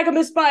he's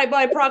monogamous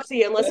by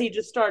proxy, unless he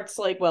just starts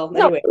like, well,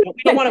 anyway, we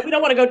don't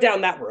want to go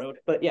down that road,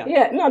 but yeah.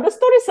 Yeah, no, the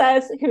story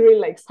says he really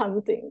likes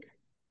hunting.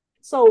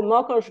 So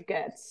Mokosz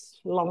gets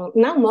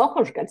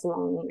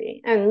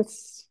lonely and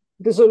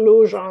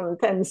disillusioned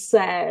and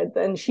sad,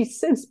 and she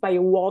sits by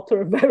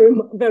water very,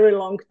 very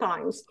long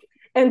times.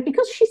 And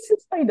because she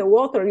sits by the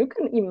water, you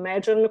can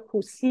imagine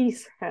who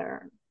sees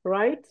her,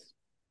 right?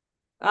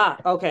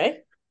 Okay.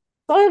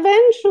 So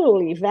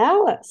eventually,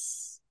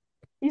 Veles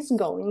is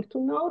going to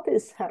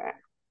notice her.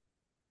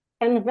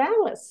 And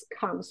Veles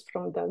comes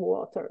from the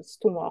waters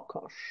to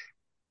Mokosz.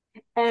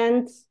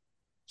 And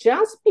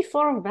just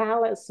before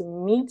Veles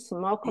meets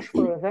Mokosz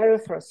for the very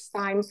first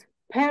time,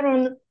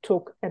 Perun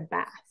took a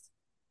bath.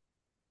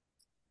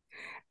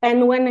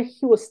 And when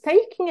he was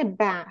taking a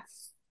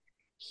bath,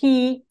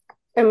 he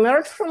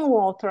emerged from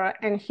water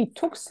and he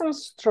took some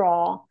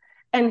straw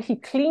and he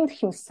cleaned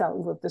himself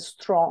with the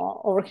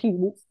straw, or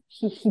he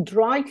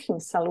dried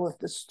himself with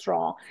the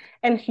straw,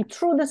 and he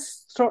threw the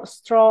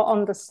straw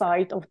on the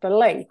side of the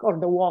lake or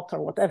the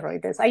water, whatever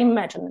it is. I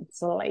imagine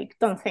it's a lake.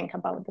 Don't think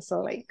about this a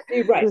lake.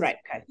 Right.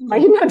 Okay. My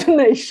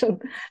imagination.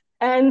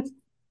 And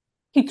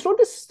he threw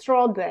the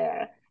straw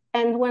there.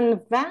 And when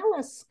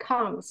Veles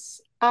comes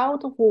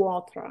out of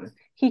water,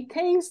 he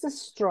takes the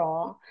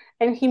straw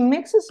and he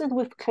mixes it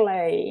with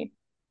clay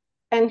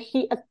and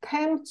he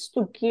attempts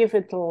to give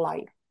it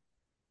life.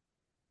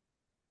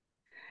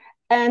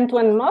 And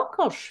when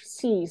Mokosz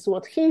sees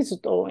what he's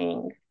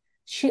doing,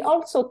 she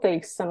also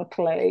takes some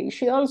clay,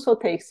 she also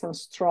takes some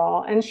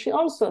straw, and she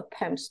also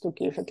attempts to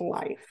give it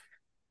life.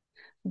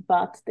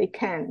 But they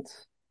can't.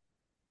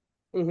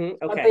 Okay.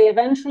 But they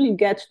eventually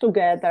get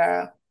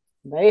together,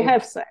 they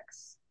have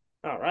sex.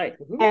 All right.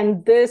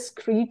 And these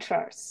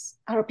creatures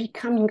are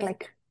becoming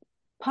like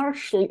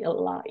partially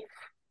alive.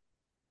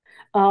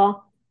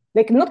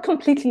 Like not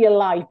completely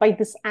alive. By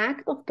this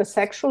act of the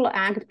sexual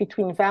act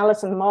between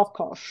Veles and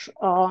Mokosz,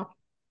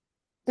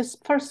 these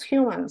first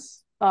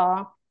humans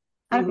are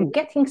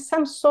getting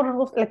some sort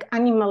of like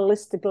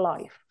animalistic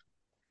life,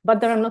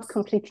 but they're not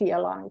completely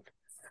alive.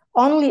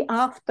 Only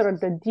after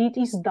the deed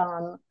is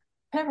done,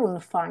 Perun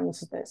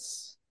finds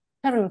this.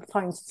 Perun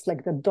finds it's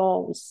like the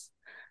dolls,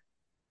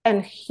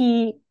 and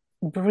he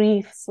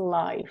breathes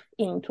life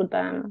into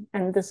them.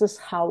 And this is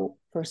how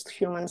first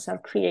humans are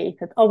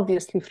created.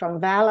 Obviously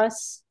from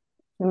Veles,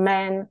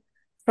 man,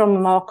 from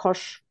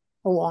Mokosz,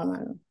 a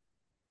woman.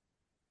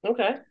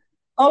 Okay.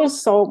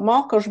 Also,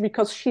 Mokosz,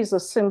 because she's a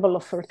symbol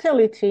of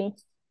fertility,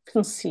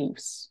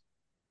 conceives.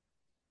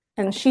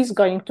 And she's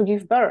going to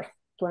give birth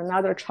to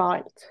another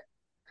child.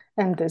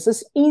 And this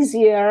is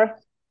easier.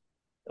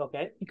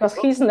 Okay. Because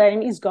his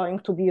name is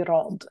going to be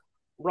Rod.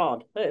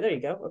 Rod. There you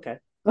go. Okay.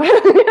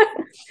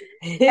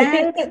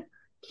 And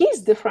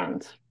he's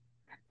different.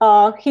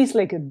 He's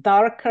like a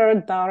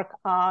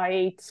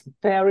dark-eyed,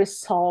 very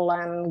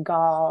solemn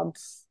god,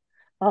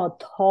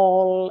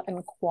 tall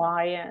and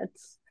quiet.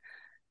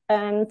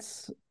 And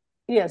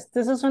yes,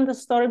 this is when the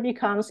story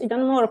becomes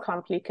even more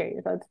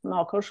complicated.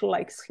 Mokosz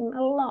likes him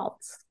a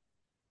lot.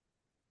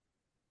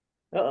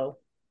 Uh-oh.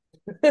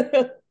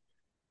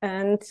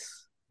 And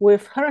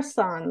with her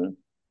son,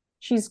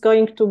 she's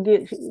going to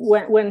give,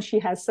 when she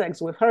has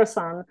sex with her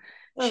son,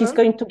 she's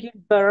going to give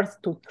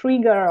birth to 3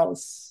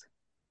 girls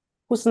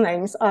whose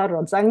names are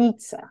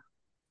Rodzanice,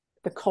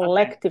 the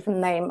collective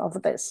name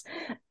of this.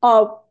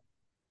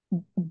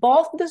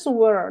 Both these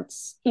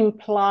words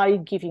imply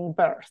giving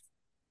birth.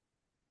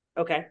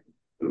 Okay.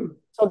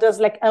 So there's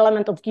like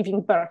element of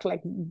giving birth,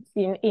 like in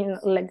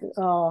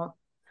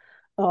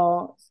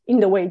the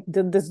way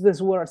that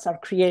these words are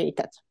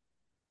created.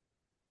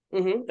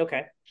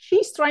 Okay.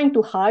 She's trying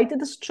to hide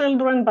these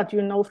children, but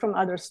you know from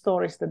other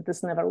stories that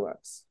this never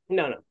works.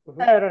 No.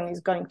 Perun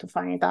is going to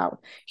find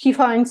out. He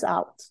finds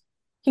out.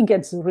 He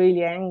gets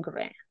really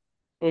angry.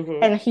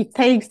 And he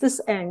takes this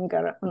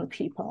anger on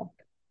people.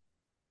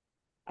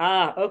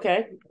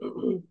 Okay.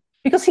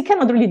 Because he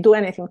cannot really do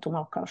anything to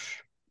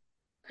Mokosz.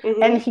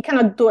 And he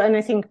cannot do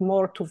anything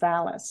more to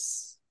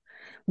Veles.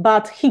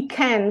 But he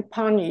can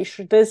punish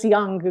these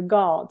young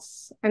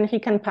gods, and he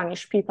can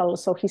punish people.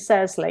 So he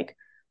says, like,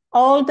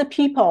 all the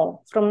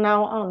people from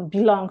now on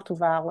belong to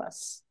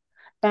Veles.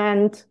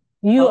 And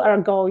you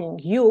are going,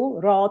 you,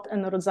 Rod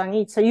and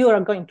Rodzanice, you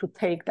are going to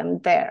take them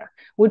there,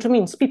 which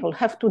means people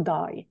have to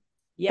die.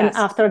 Yes.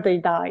 And after they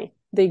die,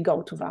 they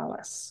go to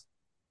Veles.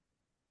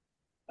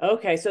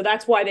 Okay, so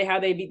that's why they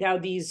have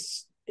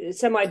these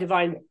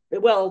semi-divine,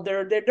 well,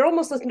 they're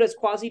almost listed as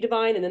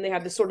quasi-divine, and then they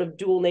have this sort of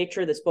dual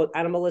nature that's both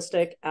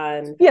animalistic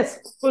and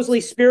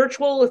supposedly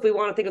spiritual, if we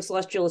want to think of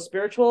celestial as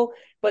spiritual,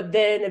 but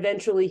then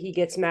eventually he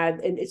gets mad,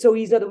 and so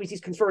in other words,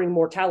 he's conferring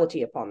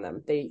mortality upon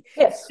them.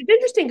 It's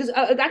interesting, because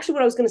actually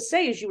what I was going to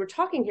say as you were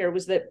talking here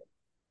was that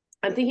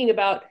I'm thinking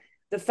about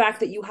the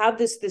fact that you have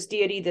this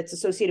deity that's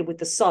associated with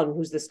the sun,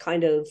 who's this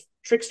kind of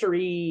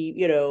trickstery,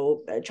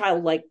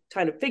 childlike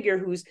kind of figure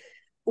who's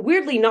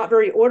weirdly not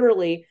very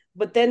orderly,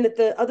 but then that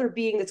the other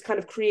being that's kind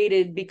of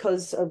created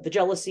because of the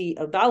jealousy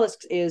of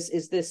Veles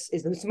is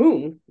this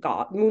moon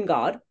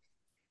god.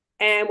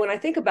 And when I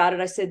think about it,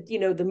 I said,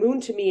 the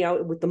moon to me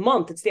with the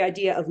month, it's the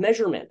idea of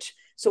measurement.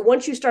 So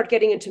once you start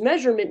getting into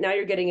measurement, now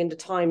you're getting into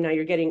time. Now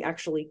you're getting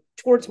actually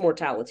towards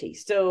mortality.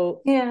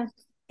 So yeah,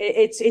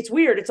 it's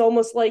weird. It's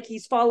almost like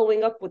he's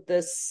following up with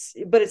this,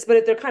 but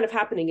they're kind of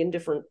happening in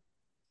different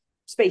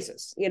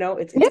spaces. And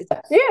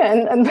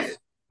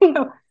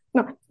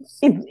no,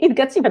 it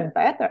gets even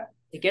better.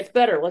 It gets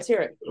better. Let's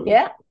hear it.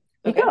 Yeah,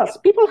 because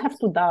people have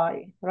to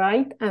die,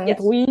 right? And yes.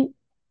 we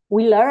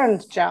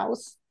learned,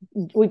 Jaws.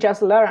 We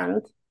just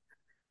learned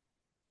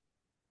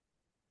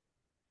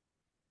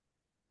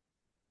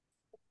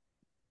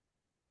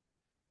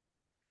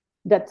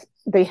that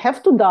they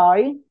have to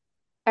die,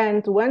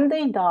 and when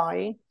they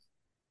die,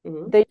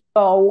 they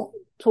go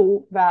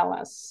to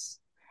Veles,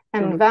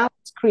 and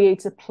Veles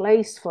creates a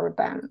place for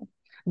them.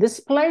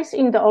 This place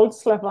in the Old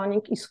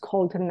Slavonic is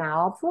called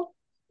Nav,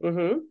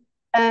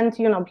 and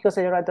because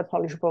I read the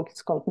Polish book,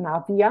 it's called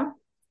Nawia.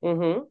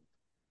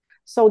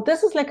 So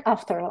this is like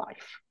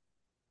afterlife.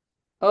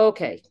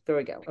 Okay, there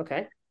we go.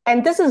 Okay.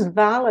 And this is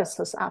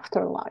Veles's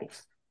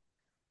afterlife.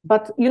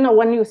 But,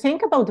 when you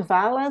think about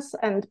Veles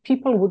and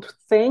people would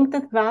think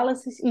that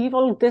Veles is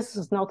evil, this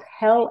is not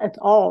hell at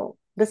all.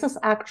 This is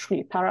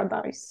actually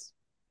paradise.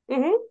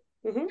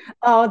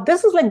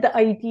 This is like the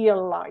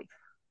ideal life.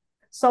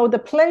 So the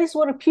place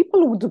where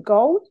people would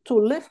go to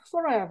live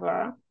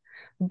forever,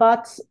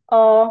 but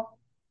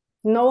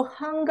no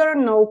hunger,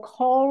 no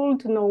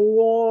cold, no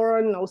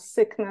war, no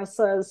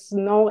sicknesses,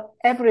 no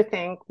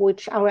everything,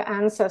 which our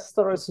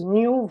ancestors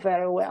knew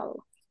very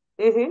well.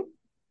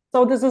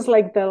 So this is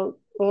like the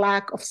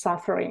lack of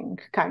suffering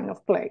kind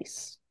of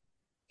place.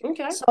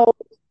 Okay. So,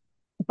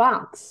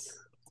 but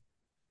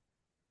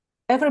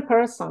every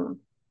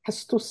person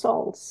has two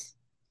souls.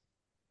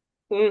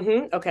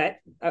 Okay.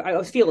 I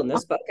was feeling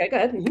this, but okay, go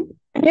ahead.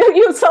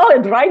 You saw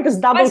it, right? This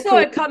double. I saw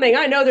it coming.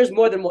 I know there's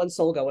more than one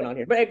soul going on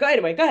here, but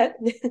anyway, go ahead.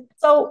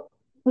 So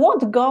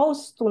what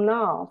goes to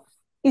Nav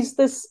is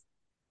this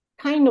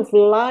kind of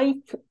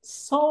life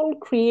soul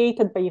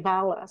created by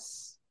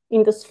Veles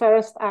in this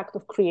first act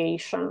of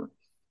creation.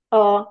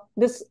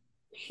 This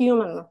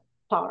human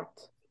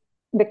part,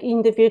 the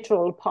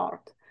individual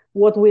part,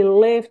 what we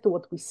lived,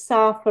 what we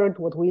suffered,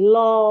 what we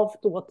loved,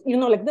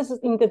 this is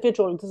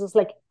individual. This is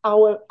like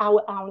our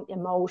own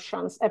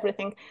emotions,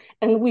 everything.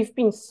 And we've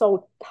been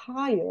so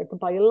tired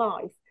by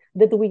life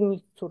that we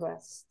need to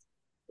rest.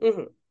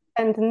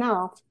 And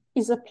Nav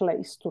is a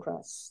place to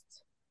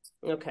rest.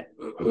 Okay.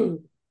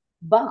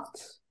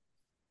 But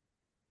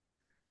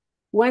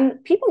when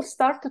people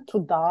started to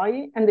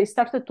die and they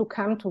started to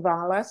come to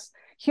Veles,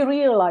 he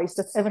realized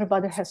that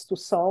everybody has two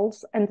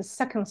souls, and the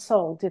second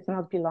soul did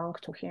not belong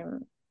to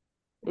him.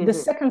 The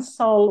second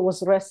soul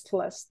was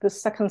restless. The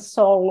second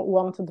soul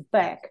wanted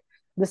back.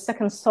 The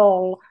second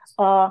soul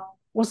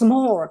was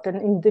more than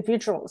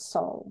individual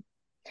soul.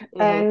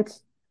 And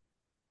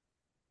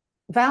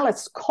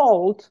Veles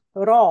called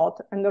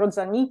Rod and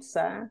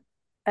Rodzanice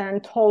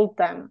and told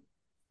them,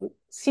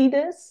 see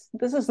this?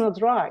 This is not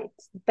right.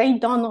 They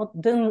do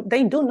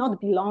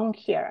not belong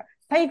here.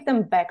 Take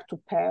them back to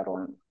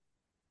Perun.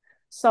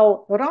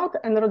 So Rod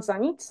and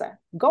Rodzanice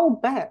go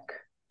back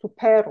to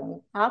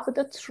Perun up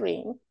the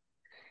tree,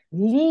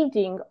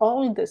 leading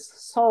all these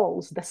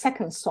souls, the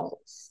second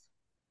souls,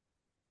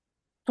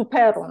 to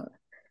Perun.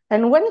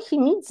 And when he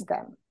meets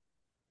them,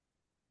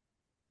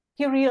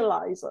 he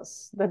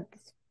realizes that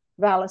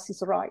Veles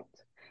is right,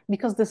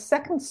 because the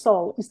second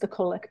soul is the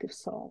collective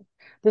soul.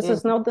 This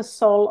is not the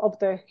soul of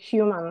the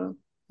human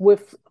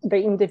with the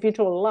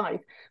individual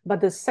life,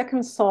 but the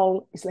second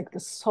soul is like the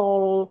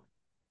soul,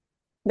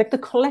 like the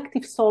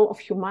collective soul of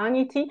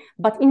humanity,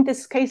 but in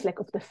this case, like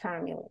of the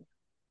family.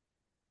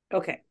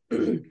 Okay.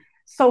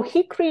 So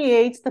he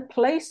creates the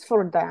place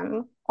for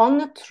them on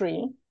a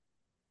tree,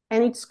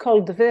 and it's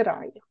called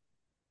Wyraj.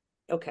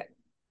 Okay.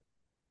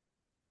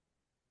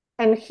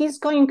 And he's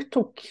going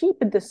to keep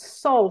the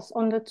souls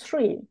on the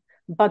tree,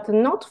 but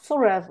not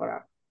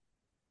forever.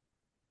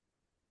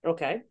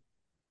 Okay.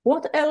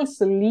 What else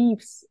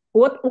lives?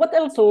 What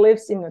else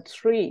lives in a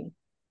tree?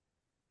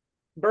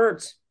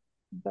 Birds.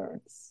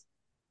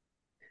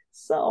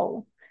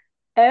 So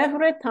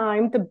every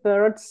time the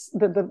birds,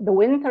 the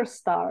winter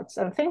starts,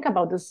 and think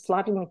about this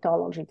Slavic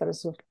mythology, there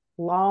is a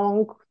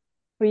long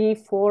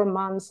 3-4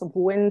 months of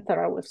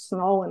winter with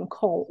snow and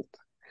cold.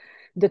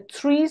 The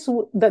trees,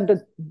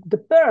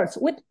 the birds,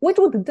 which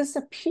would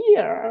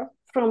disappear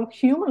from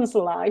humans'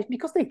 life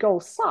because they go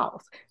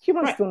south.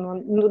 Humans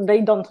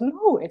they don't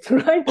know it,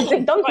 right?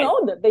 They don't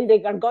know that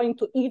they are going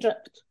to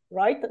Egypt,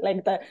 right?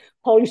 Like the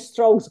Polish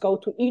Strokes go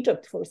to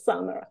Egypt for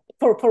summer,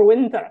 for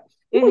winter.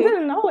 People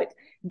didn't know it.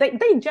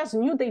 They just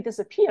knew they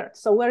disappeared.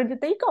 So where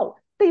did they go?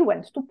 They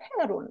went to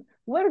Perun.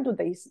 Where do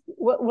they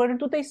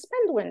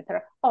spend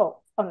winter? Oh,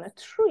 on a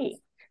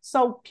tree.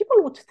 So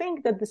people would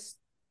think that the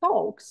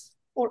storks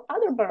or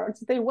other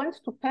birds, they went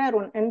to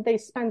Perun and they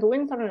spent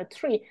winter on a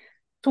tree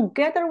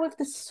together with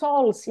the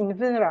souls in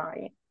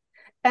Wyraj.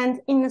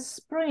 And in the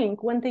spring,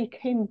 when they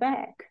came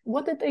back,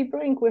 what did they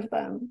bring with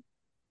them?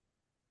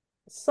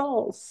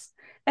 Souls.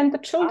 And the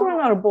children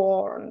are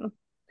born.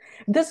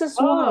 This is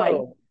why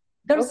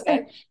this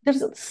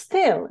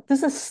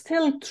is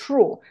still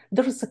true.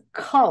 There is a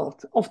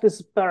cult of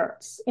these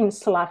birds in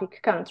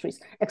Slavic countries,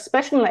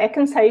 especially I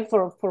can say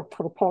for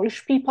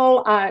Polish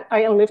people.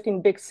 I lived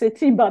in big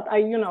city, but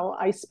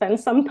I spent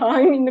some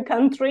time in the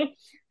country.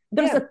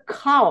 There's a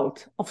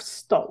cult of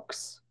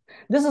storks.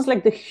 This is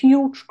like the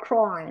huge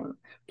crime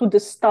to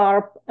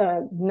disturb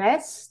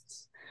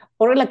nests,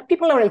 or like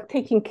people are like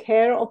taking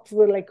care of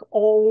like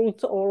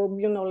old or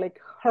like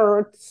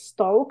hurt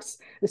storks.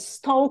 The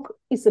stork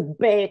is a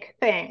big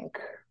thing.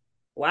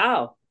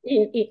 Wow.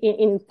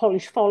 In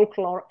Polish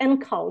folklore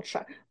and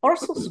culture.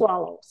 Also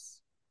swallows.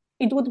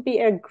 It would be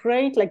a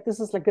great, like this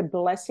is like a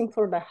blessing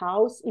for the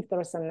house if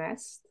there's a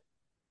nest.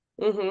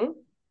 Mm-hmm.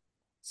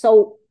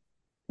 So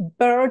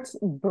birds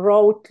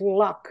brought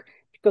luck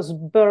because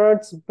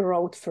birds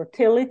brought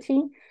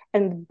fertility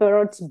and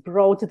birds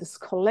brought this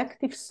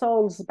collective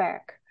souls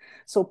back.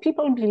 So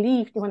people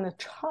believe when a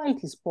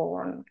child is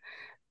born,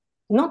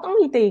 not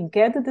only they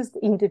get this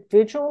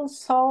individual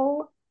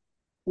soul,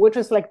 which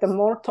is like the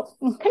mortal,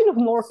 kind of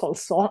mortal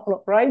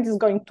soul, right? Is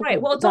going to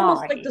Well, it's die.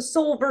 almost like the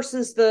soul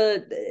versus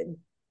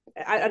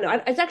I don't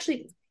know. It's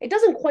actually, it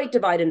doesn't quite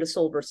divide into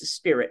soul versus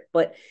spirit,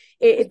 but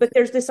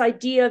there's this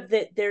idea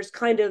that there's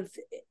kind of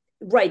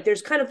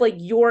like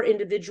your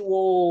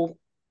individual,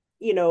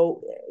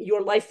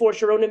 your life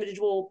force, your own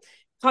individual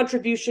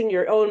contribution,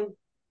 your own,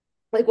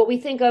 like what we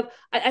think of.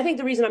 I think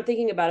the reason I'm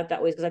thinking about it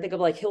that way is because I think of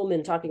like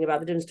Hillman talking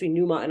about the difference between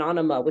pneuma and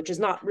anima, which is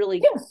not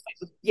really,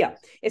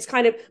 it's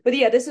kind of, but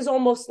this is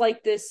almost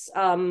like this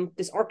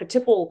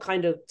archetypal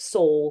kind of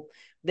soul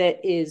that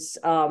is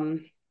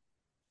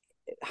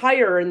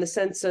higher in the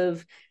sense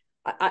of,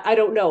 I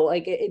don't know,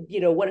 like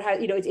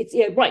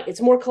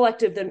it's more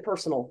collective than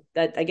personal.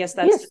 That I guess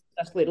that's the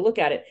best way to look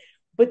at it.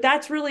 But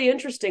that's really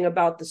interesting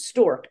about the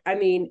stork. I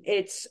mean,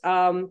 it's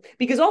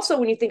because also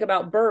when you think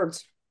about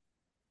birds,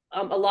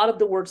 a lot of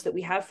the words that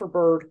we have for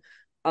bird,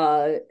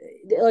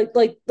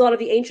 like a lot of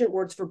the ancient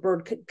words for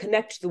bird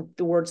connect to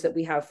the words that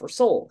we have for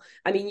soul.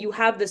 I mean, you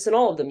have this in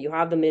all of them. You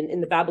have them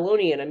in the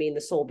Babylonian. I mean,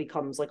 the soul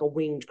becomes like a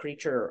winged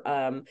creature.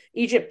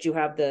 Egypt, you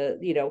have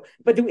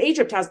but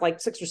Egypt has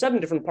like 6 or 7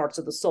 different parts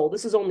of the soul.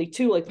 This is only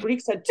 2. Like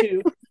Greeks had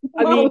 2.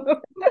 I mean,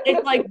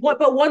 it's like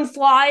but one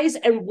flies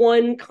and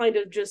one kind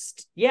of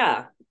just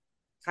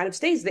kind of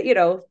stays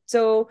there.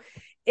 So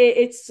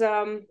it's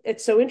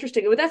so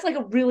interesting, but that's like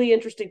a really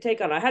interesting take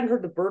on it. I hadn't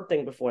heard the bird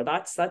thing before.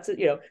 That's that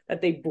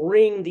they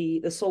bring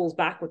the souls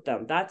back with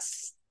them.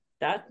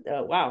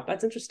 Wow,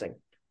 that's interesting.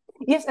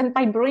 Yes, and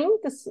by bringing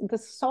the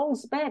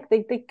souls back,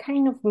 they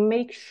kind of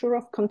make sure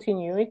of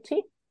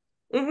continuity.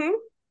 Mm-hmm.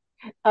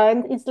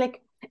 And it's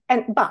like,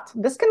 but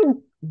this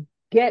can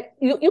get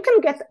you can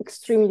get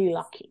extremely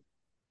lucky.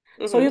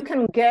 So you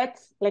can get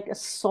like a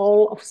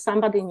soul of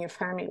somebody in your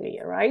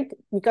family, right?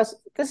 Because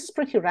this is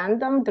pretty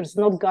random. There's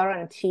not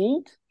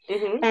guaranteed.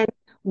 And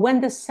when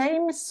the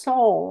same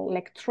soul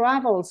like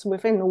travels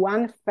within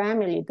one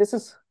family, this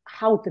is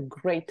how the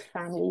great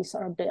families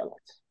are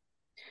built.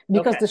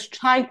 Because this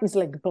child is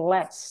like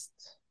blessed.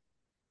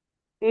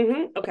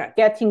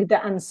 Getting the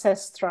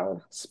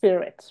ancestral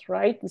spirit,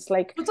 right? It's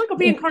like a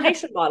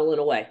reincarnation model in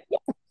a way.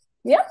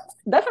 Yeah,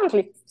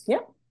 definitely.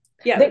 Yeah.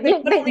 Yeah. They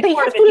have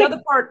to the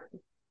other part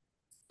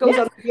goes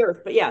on the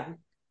earth, but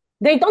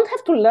they don't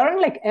have to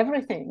learn like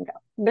everything.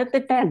 That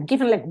they're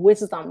given like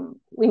wisdom,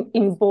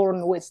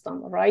 inborn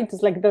wisdom, right?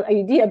 It's like the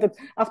idea that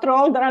after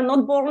all, they are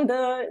not born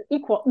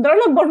equal. They're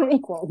not born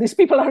equal. These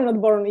people are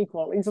not born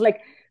equal. It's like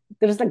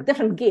there's like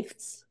different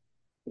gifts.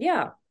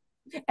 Yeah.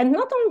 And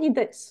not only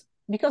this,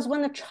 because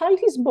when a child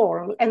is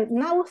born, and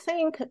now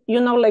think,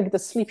 like the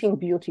Sleeping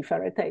Beauty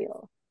fairy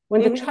tale.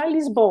 When the child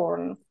is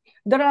born,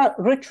 there are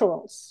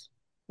rituals.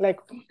 Like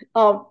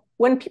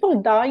when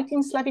people died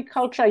in Slavic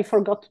culture, I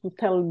forgot to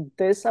tell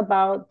this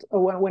about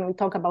when we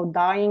talk about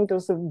dying,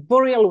 there's a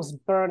burial was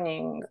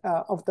burning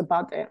of the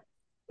body.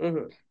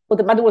 But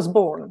the body was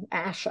born,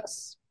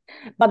 ashes.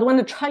 But when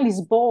the child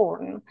is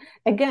born,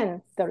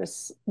 again, there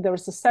is a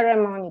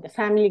ceremony, the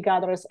family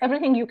gathers,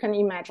 everything you can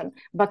imagine.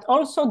 But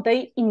also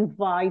they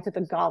invite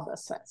the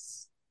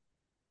goddesses.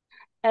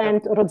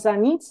 And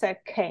Rodzanice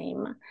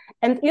came.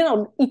 And,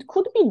 it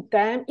could be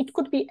them, it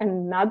could be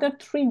another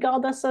 3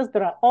 goddesses.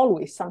 There are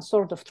always some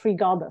sort of 3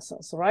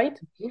 goddesses, right?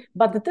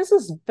 But this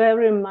is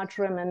very much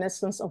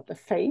reminiscence of the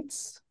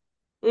fates.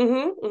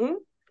 Even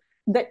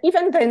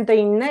then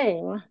they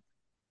name,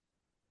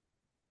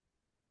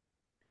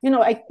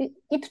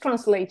 it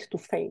translates to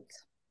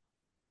fate.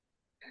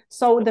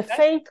 So the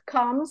fate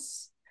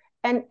comes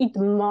and it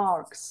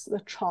marks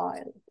the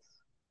child.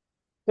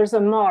 There's a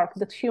mark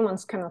that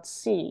humans cannot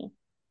see.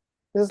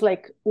 This is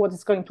like what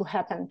is going to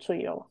happen to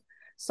you.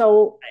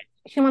 So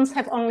humans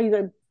have only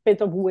a bit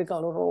of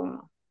wiggle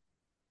room,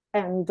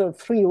 and the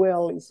free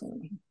will is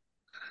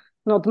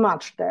not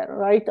much there,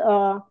 right?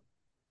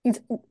 It's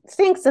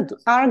things that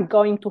are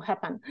going to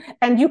happen.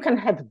 And you can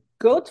have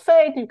good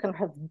fate, you can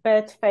have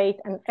bad fate,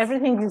 and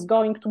everything is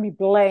going to be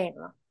blamed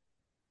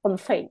on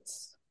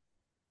fates.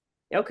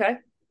 Okay.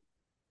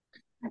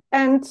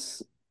 And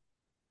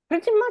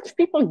pretty much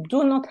people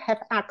do not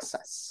have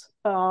access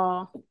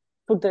to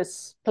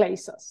these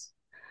places.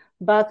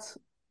 But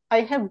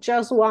I have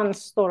just one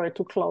story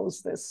to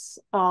close this.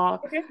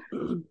 Okay.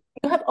 You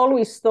have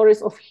always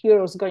stories of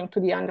heroes going to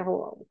the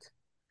underworld.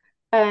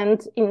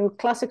 And in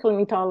classical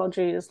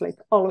mythology, it's like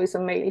always a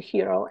male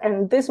hero.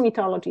 And this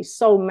mythology is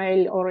so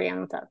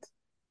male-oriented.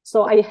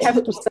 So I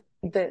have to say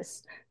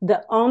this.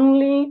 The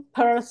only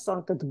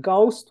person that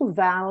goes to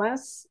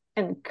Veles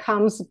and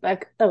comes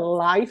back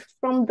alive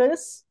from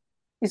this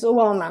is a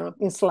woman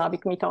in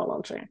Slavic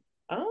mythology.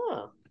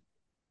 Oh.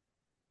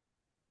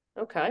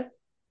 Okay.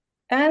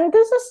 And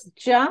this is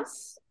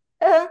just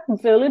a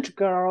village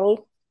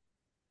girl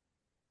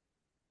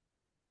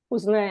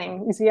whose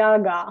name is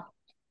Jaga.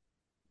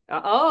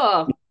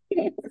 Oh.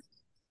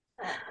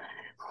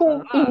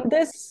 Who in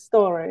this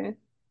story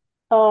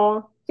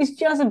is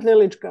just a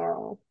village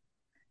girl.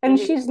 And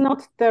she's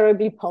not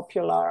terribly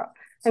popular.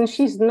 And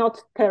she's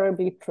not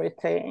terribly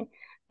pretty.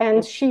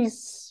 And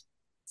she's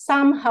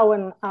somehow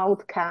an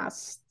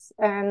outcast.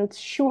 And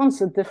she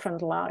wants a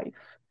different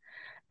life.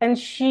 And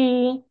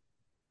she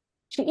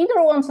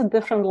either wants a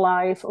different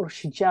life or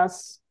she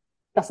just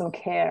doesn't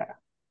care.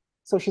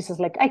 So she says,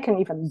 like, I can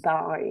even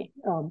die.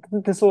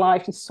 This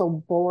life is so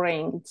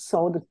boring. It's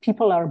so that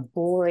people are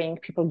boring.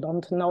 People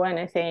don't know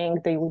anything.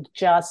 They would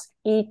just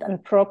eat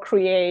and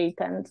procreate.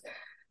 And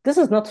this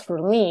is not for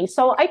me.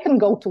 So I can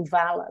go to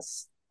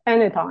Veles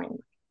anytime.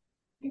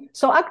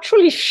 So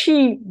actually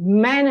she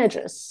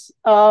manages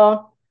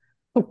to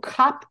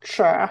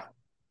capture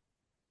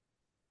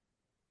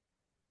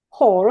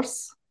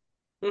Chors.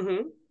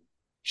 Mm-hmm.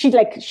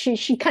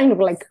 She kind of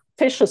like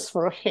fishes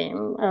for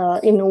him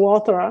in the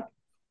water.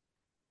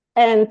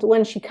 And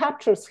when she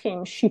captures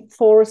him, she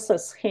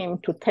forces him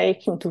to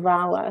take him to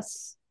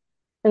Veles.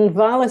 And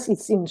Veles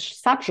is in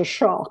such a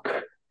shock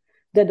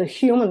that a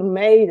human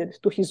made it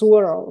to his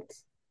world.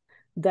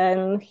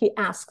 Then he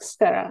asks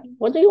her,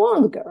 what do you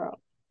want, girl?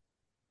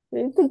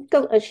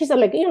 She said,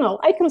 like,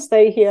 I can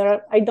stay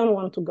here. I don't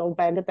want to go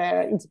back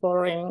there. It's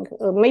boring.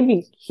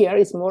 Maybe here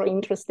is more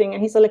interesting.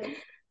 And he said, like,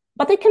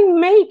 but I can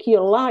make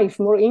your life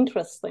more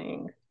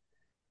interesting.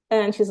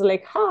 And she's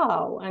like,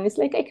 how? And it's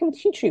like, I can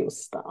teach you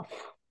stuff.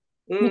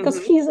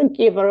 Because he's a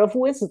giver of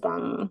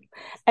wisdom.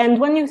 And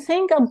when you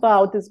think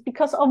about this,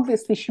 because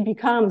obviously she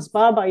becomes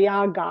Baba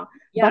Yaga,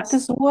 but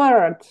this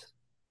word,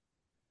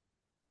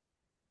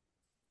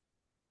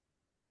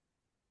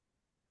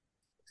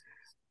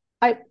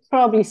 I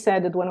probably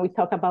said it when we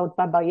talk about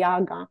Baba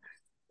Yaga,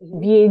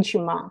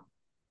 Wiedźma,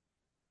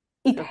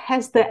 it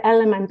has the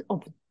element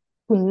of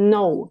to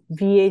know,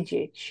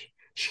 wiedzieć.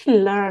 She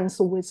learns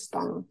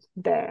wisdom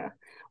there.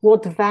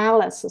 What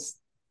Veles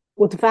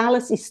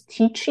is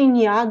teaching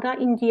Yaga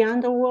in the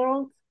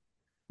underworld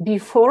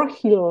before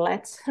he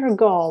lets her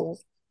go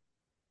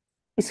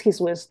is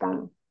his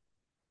wisdom.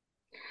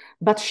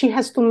 But she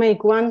has to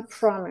make one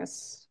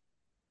promise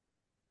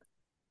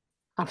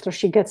after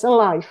she gets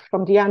alive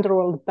from the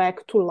underworld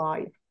back to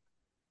life.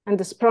 And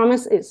this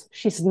promise is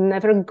she's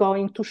never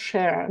going to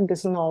share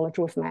this knowledge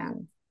with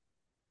men.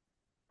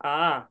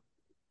 Ah.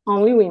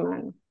 Only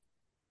women.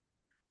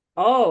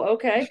 Oh,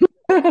 okay.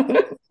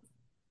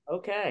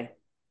 Okay.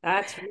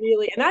 That's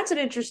an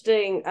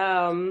interesting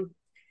so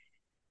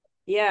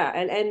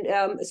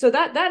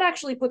that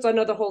actually puts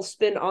another whole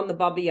spin on the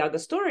Baba Yaga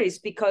stories,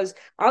 because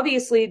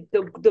obviously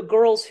the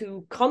girls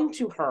who come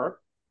to her,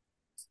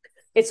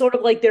 it's sort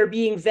of like they're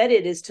being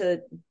vetted as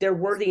to their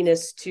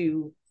worthiness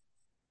to,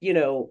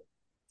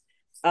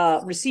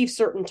 receive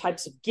certain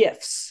types of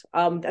gifts.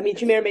 I mean,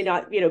 she may or may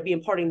not, be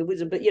imparting the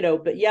wisdom, but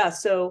yeah,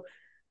 so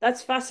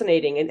that's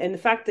fascinating. And the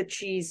fact that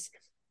she's,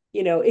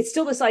 it's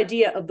still this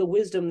idea of the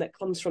wisdom that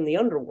comes from the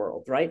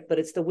underworld, right? But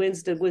it's the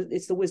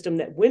wisdom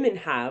that women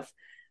have.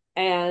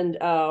 And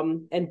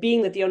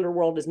being that the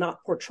underworld is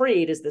not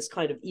portrayed as this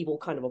kind of evil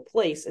kind of a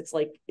place, it's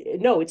like,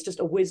 no, it's just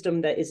a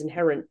wisdom that is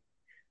inherent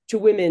to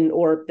women,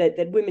 or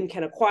that women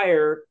can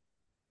acquire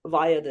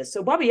via this.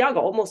 So Baba Yaga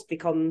almost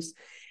becomes,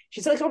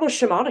 she's like almost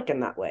shamanic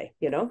in that way,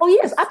 Oh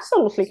yes,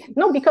 absolutely.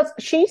 No, because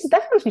she's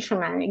definitely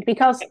shamanic,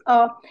 because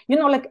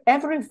like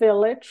every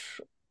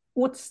village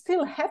would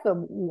still have a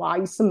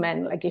wise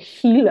man, like a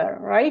healer,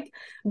 right?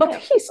 But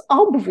he's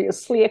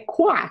obviously a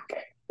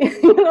quack.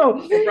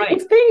 Right.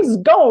 If things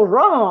go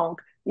wrong,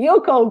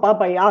 you call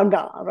Baba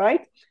Yaga,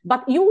 right?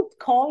 But you would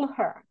call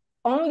her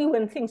only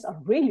when things are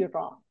really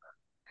wrong.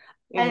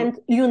 And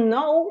you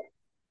know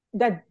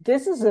that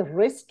this is a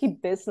risky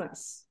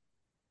business.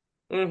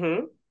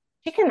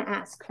 She can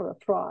ask for a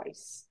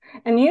price.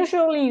 And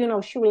usually,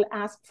 she will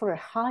ask for a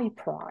high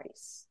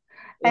price.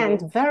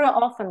 And very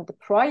often the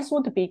price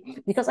would be,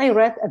 because I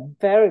read a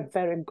very,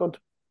 very good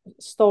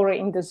story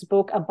in this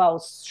book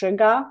about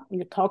Striga.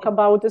 You talk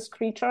about these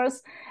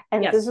creatures,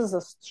 and Yes. this is a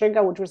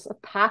Striga which was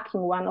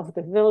attacking one of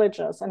the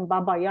villages, and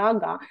Baba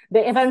Yaga,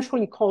 they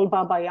eventually call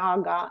Baba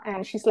Yaga,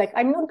 and she's like,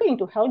 I'm not going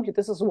to help you.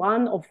 This is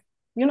one of,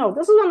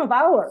 this is one of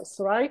ours,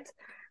 right?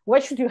 Why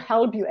should you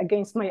help you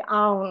against my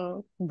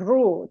own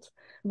brood?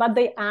 But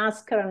they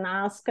ask her,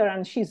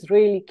 and she's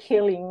really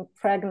killing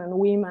pregnant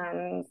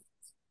women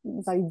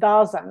by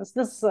dozens.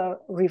 This is a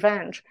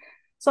revenge.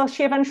 So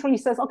she eventually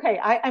says, okay,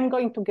 I'm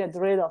going to get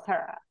rid of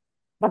her.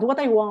 But what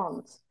I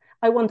want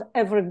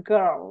every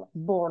girl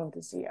born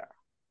this year.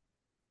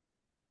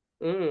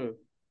 Mm.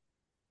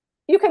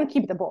 You can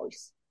keep the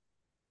boys.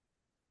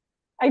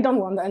 I don't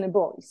want any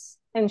boys.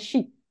 And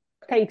she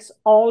takes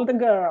all the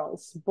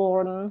girls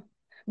born,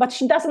 but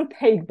she doesn't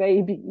take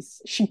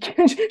babies. She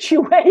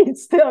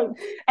waits still.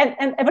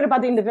 And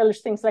everybody in the village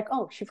thinks like,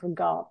 oh, she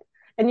forgot.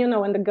 And,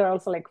 when the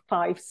girls are like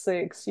 5,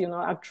 6,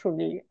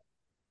 actually,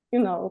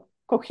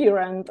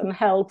 coherent and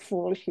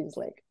helpful, she's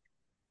like,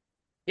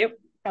 yep,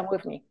 come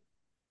with me.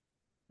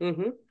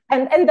 Mm-hmm.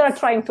 And they're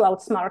trying to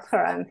outsmart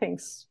her, and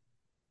things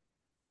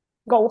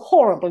go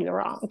horribly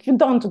wrong. You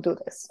don't do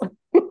this.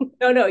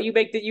 No, you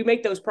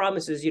make those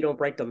promises, you don't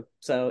break them.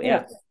 So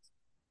yeah.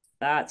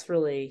 That's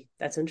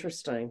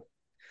interesting.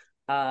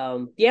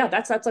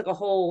 That's like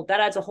that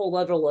adds a whole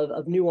level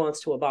of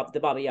nuance to the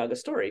Baba Yaga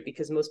story,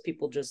 because most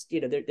people just,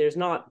 there's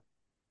not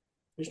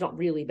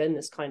really been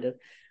this kind of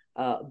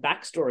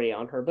backstory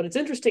on her. But it's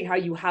interesting how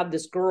you have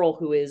this girl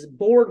who is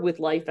bored with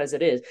life as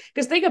it is.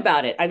 Because think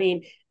about it. I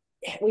mean,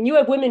 when you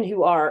have women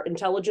who are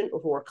intelligent or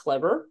who are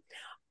clever,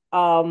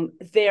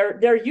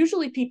 they're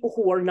usually people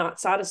who are not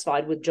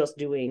satisfied with just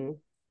doing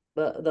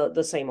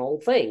the same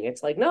old thing.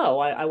 It's like, no,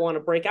 I want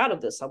to break out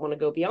of this. I want to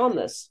go beyond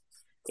this.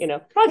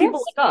 Probably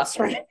people like us,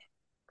 right?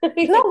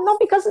 No,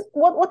 because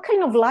what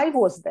kind of life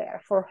was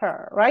there for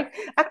her, right?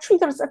 Actually,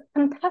 there's a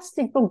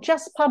fantastic book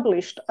just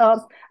published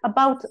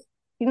about,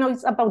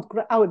 it's about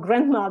our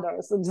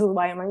grandmothers. This is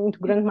why I'm into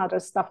grandmother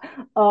stuff,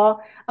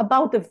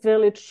 about the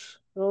village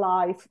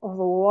life of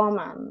a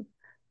woman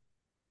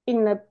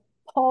in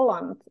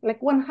Poland,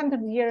 like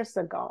 100 years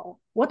ago.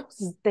 What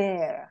was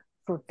there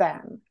for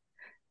them?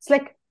 It's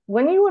like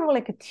when you were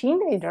like a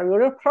teenager, you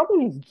were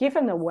probably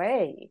given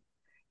away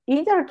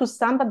either to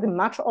somebody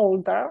much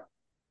older,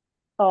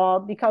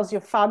 because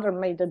your father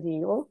made a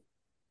deal,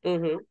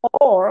 mm-hmm.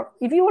 or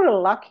if you were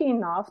lucky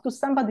enough, to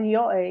somebody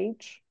your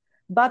age,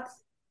 but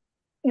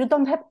you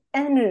don't have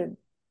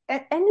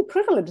any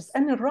privileges,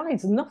 any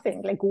rights,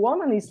 nothing. Like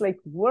woman is like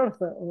worth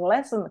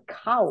less than a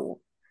cow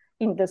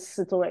in this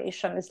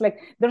situation. It's like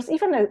there's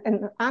even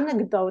an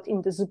anecdote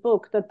in this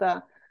book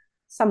that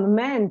some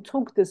man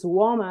took this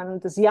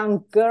woman, this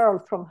young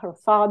girl, from her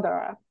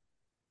father,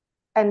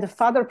 and the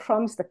father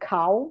promised a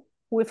cow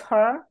with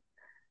her,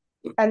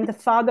 and the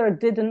father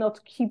did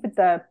not keep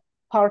the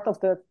part of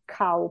the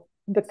cow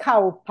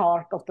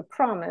part of the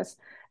promise.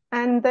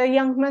 And the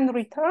young man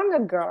returned a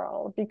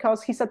girl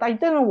because he said, I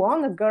didn't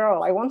want a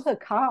girl, I wanted a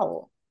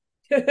cow.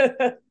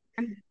 And,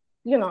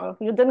 you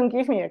didn't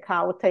give me a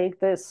cow, take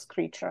this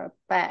creature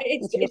back.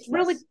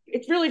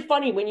 It's really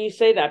funny when you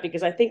say that,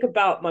 because I think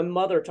about my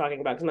mother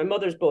talking about, because my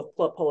mother's both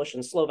Polish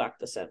and Slovak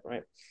descent,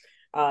 right?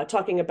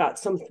 Talking about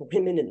some of the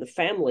women in the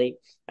family,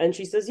 and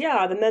she says,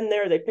 yeah, the men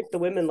there, they picked the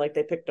women like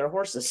they picked their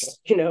horses.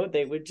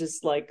 They would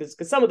just like, because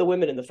some of the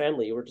women in the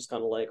family were just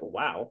kind of like,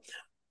 wow,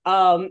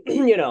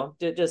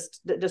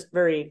 just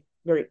very,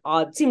 very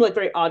odd, seemed like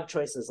very odd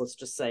choices, let's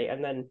just say.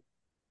 And then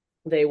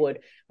they would,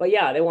 but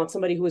yeah, they want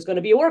somebody who is going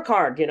to be a work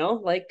hard,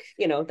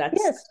 that's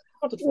yes,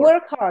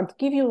 work hard,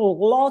 give you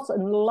lots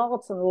and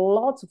lots and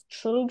lots of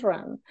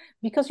children,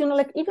 because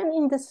like even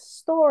in the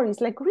stories,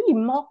 like really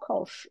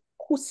Mokosz,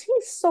 who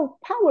seems so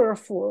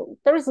powerful,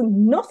 there is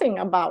nothing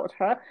about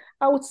her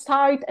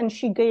outside, and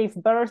she gave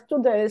birth to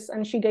this,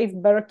 and she gave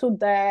birth to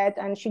that,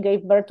 and she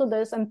gave birth to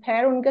this, and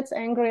Perun gets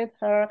angry at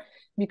her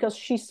because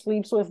she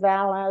sleeps with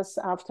Veles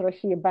after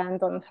he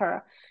abandoned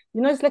her.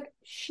 It's like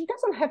she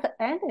doesn't have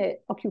any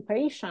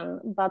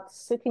occupation but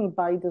sitting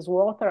by this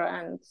water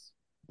and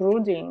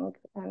brooding.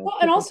 And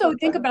also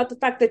think about the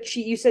fact that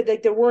you said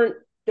like there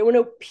were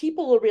no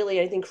people really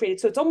anything created,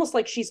 so it's almost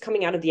like she's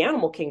coming out of the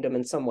animal kingdom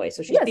in some way.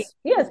 So she's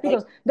yes,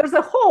 because there's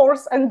a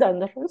horse and then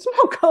there's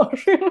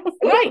Mokosz.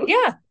 Right,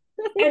 yeah.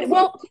 And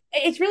well,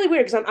 it's really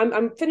weird because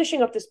I'm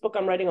finishing up this book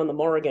I'm writing on the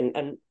Morrigan,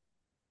 and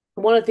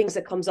one of the things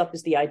that comes up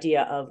is the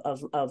idea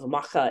of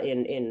Macha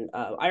in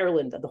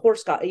Ireland, the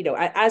horse god,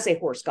 as a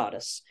horse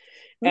goddess.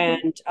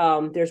 Mm-hmm.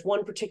 And there's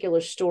one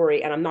particular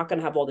story, and I'm not going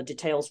to have all the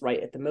details right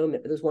at the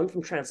moment, but there's one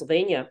from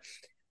Transylvania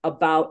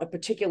about a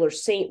particular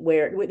saint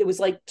where it was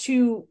like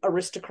two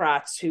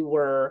aristocrats who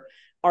were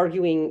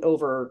arguing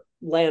over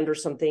land or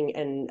something,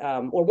 and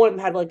or one of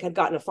them had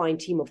gotten a fine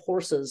team of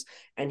horses,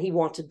 and he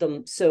wanted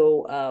them.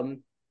 So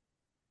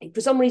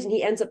for some reason,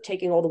 he ends up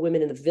taking all the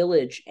women in the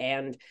village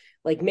and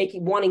like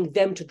wanting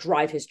them to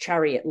drive his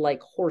chariot like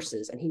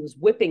horses, and he was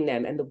whipping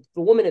them. And the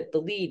woman at the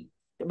lead,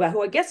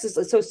 who I guess is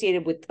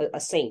associated with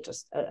a saint,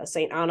 a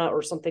Saint Anna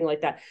or something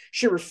like that,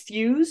 she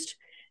refused,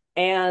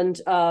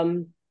 and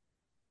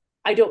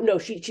I don't know.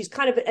 She's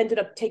kind of ended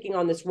up taking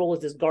on this role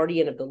as this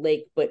guardian of the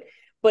lake, but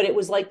it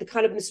was like the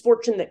kind of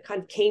misfortune that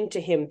kind of came to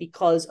him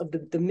because of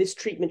the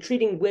mistreatment,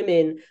 treating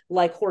women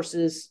like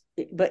horses,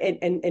 but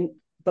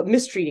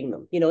mistreating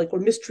them, like we're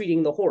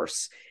mistreating the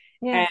horse.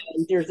 Yeah.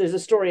 And there's a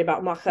story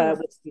about Macha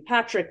with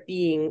Patrick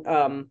being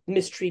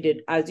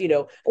mistreated, as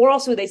or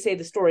also they say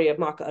the story of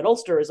Macha at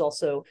Ulster is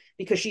also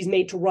because she's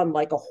made to run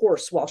like a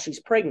horse while she's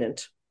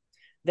pregnant.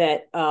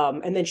 That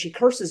and then she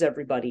curses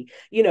everybody.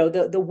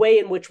 The way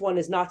in which one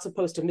is not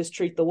supposed to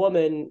mistreat the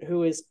woman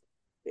who is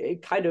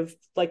kind of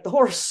like the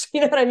horse.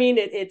 You know what I mean?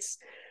 It's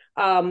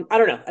I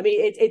don't know. I mean,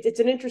 it's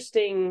an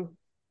interesting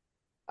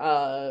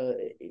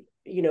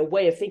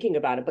way of thinking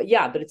about it.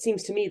 But it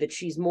seems to me that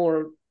she's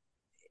more,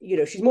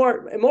 she's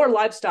more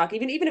livestock,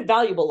 even a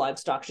valuable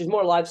livestock. She's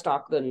more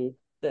livestock than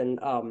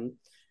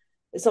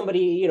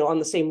somebody on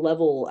the same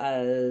level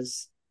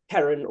as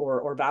Perun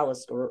or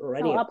Veles or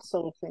any. No,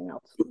 absolutely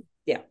not.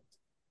 Yeah.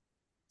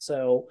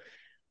 So,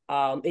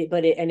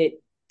 it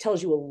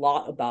tells you a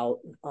lot about,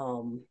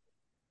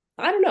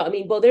 I don't know. I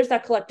mean, well, there's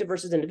that collective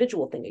versus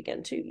individual thing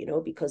again too,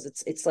 because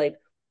it's like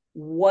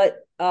what,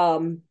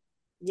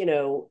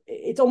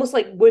 it's almost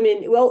like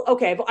women. Well,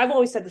 okay. I've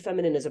always said the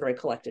feminine is a very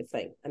collective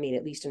thing. I mean,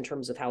 at least in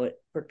terms of how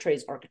it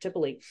portrays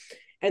archetypally.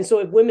 And so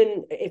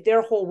if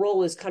their whole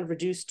role is kind of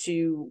reduced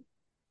to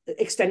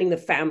extending the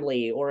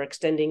family or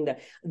extending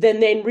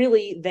then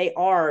really they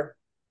are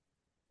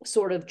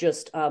sort of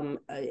just a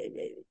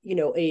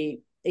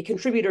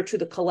contributor to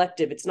the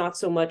collective. It's not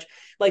so much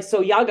like,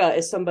 so Jaga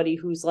is somebody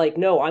who's like,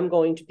 no, I'm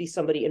going to be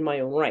somebody in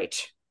my own right.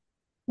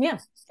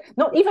 Yes.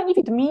 No, even if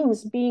it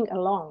means being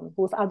alone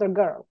with other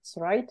girls,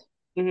 right?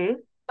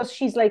 Mm-hmm. Because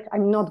she's like,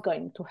 I'm not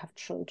going to have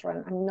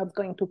children. I'm not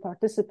going to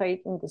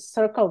participate in the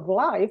circle of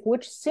life,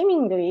 which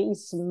seemingly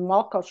is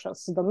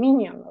Mokosz's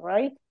dominion,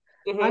 right?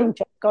 Mm-hmm. I'm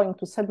just going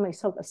to set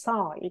myself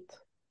aside.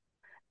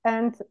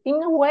 And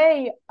in a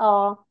way,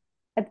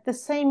 at the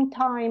same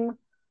time,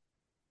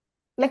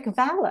 like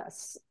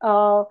Veles,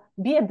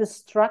 be a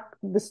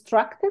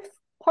destructive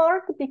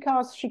part,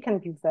 because she can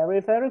be very,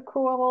 very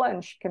cruel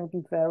and she can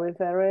be very,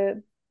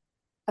 very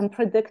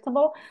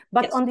unpredictable.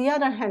 But yes, on the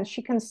other hand,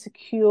 she can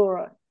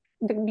secure,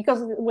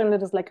 because when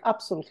there is like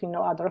absolutely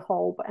no other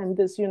hope, and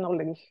this,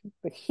 like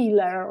the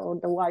healer or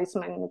the wise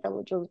men,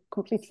 which are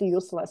completely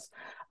useless,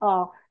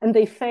 and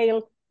they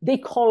fail, they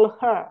call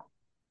her.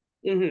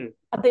 Mm-hmm.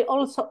 But they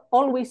also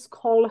always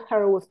call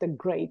her with the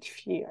great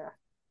fear.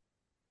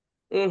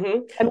 Mm-hmm.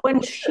 And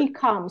when she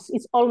comes,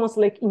 it's almost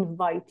like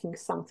inviting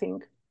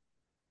something,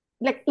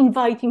 like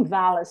inviting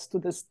Veles to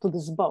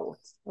this boat,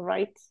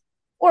 right?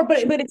 But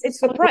it's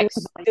the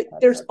price.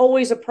 There's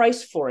always a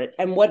price for it,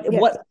 and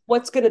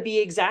what's going to be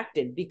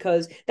exacted,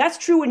 because that's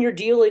true when you're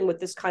dealing with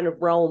this kind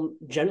of realm.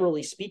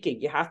 Generally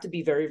speaking, you have to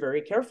be very,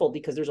 very careful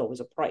because there's always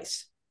a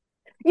price.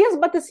 Yes,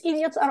 but these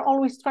idiots are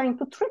always trying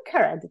to trick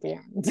her at the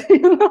end.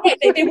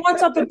 They want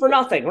something for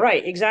nothing,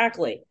 right?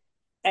 Exactly.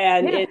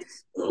 And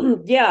it's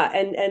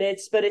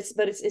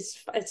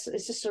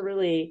it's just a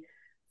really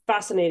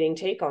fascinating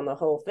take on the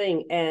whole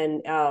thing.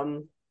 And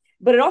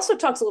but it also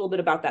talks a little bit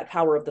about that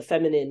power of the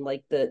feminine,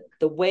 like the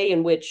way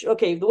in which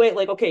look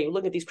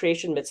at these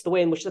creation myths, the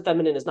way in which the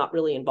feminine is not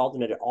really involved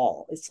in it at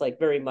all. It's like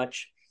very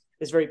much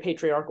this very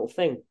patriarchal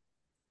thing.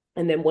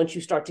 And then once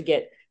you start to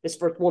get this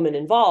first woman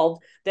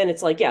involved, then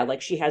it's like,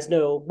 she has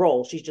no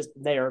role. She's just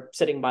there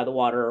sitting by the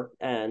water.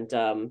 And,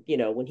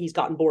 when he's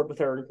gotten bored with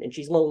her and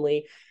she's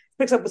lonely,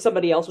 picks up with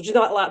somebody else, which is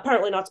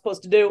apparently not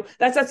supposed to do.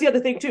 That's the other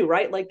thing too,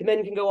 right? Like the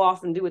men can go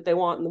off and do what they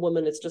want. And the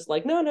woman, it's just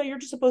like, no, you're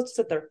just supposed to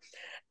sit there.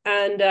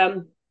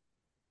 And,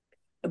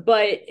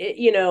 but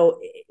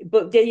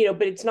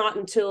it's not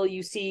until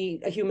you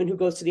see a human who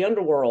goes to the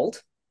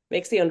underworld,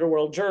 makes the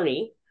underworld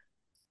journey,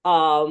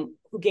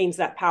 who gains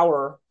that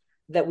power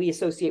that we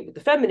associate with the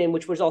feminine,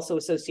 which was also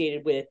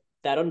associated with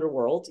that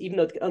underworld, even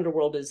though the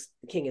underworld the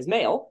king is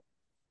male.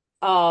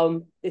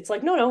 It's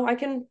like, no, I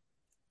can,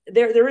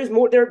 there is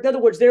more there. In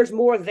other words, there's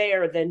more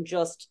there than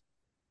just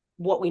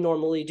what we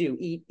normally do: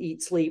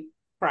 eat, sleep,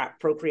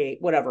 procreate,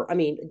 whatever. I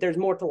mean, there's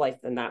more to life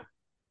than that.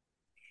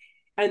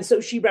 And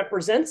so she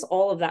represents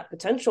all of that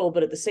potential,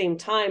 but at the same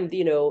time,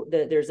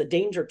 there's a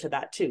danger to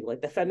that too.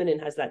 Like the feminine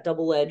has that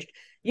double-edged,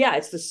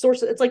 it's the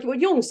source. It's like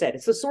what Jung said,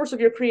 it's the source of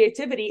your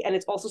creativity, and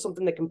it's also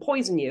something that can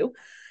poison you.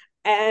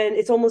 And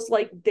it's almost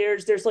like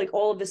there's like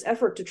all of this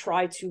effort to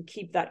try to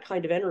keep that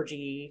kind of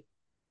energy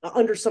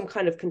under some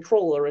kind of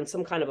control or in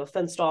some kind of a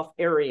fenced off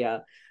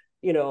area,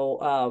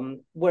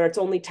 where it's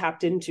only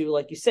tapped into,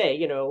 like you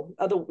say,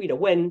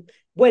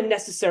 when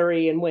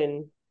necessary and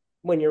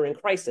when you're in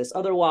crisis.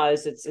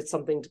 Otherwise, it's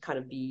something to kind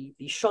of be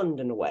shunned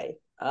in a way.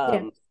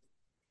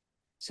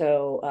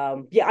 So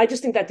I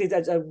just think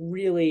that's a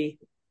really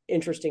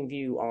interesting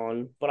view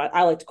on what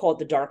I like to call it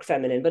the dark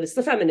feminine, but it's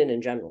the feminine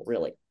in general,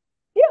 really.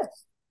 Yes,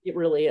 it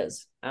really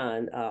is.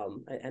 And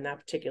that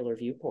particular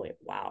viewpoint,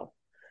 wow.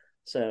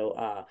 So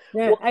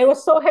I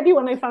was so happy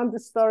when I found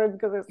this story,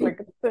 because it's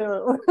like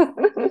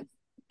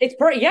it's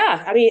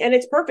I mean, and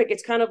it's perfect.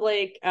 It's kind of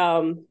like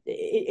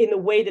in the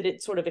way that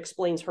it sort of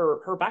explains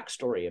her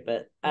backstory a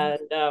bit.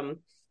 And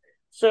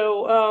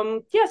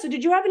So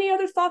did you have any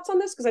other thoughts on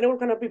this? Because I know we're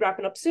going to be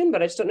wrapping up soon,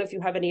 but I just don't know if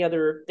you have any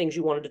other things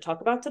you wanted to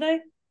talk about today.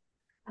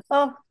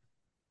 Uh,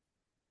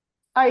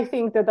 I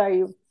think that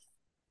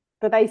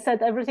I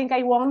said everything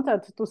I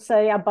wanted to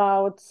say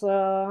about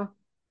the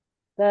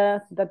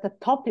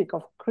topic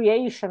of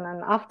creation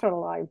and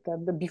afterlife,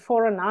 the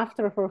before and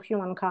after for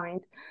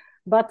humankind.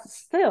 But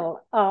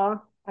still, I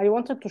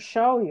wanted to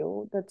show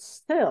you that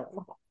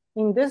still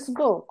in this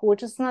book,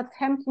 which is an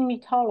attempt in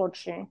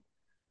mythology,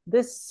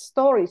 these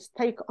stories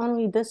take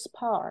only this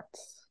part.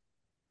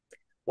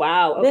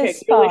 Wow. Okay.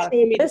 This You're really part,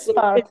 showing me this this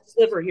little part,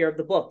 sliver here of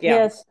the book. Yeah.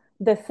 yes,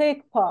 the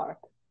thick part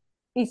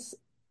is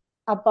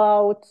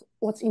about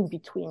what's in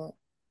between.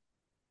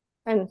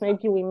 And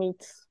maybe we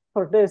meet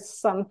for this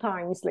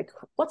sometimes, like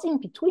what's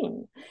in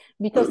between?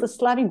 Because the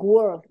Slavic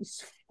world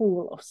is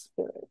full of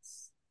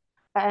spirits.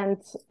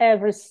 And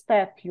every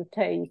step you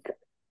take,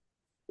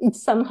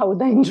 it's somehow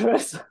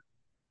dangerous.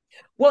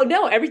 Well,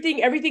 no,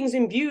 everything's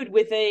imbued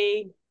with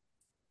a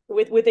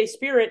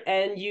spirit,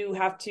 and you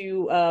have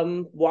to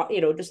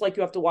just like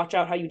you have to watch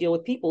out how you deal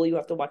with people, you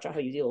have to watch out how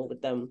you deal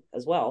with them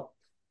as well.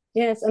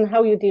 Yes, and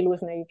how you deal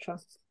with nature.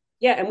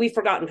 Yeah, and we've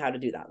forgotten how to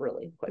do that,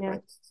 really, quite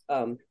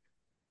frankly.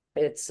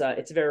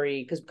 It's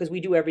very because we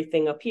do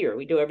everything up here,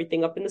 we do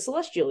everything up in the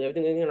celestial,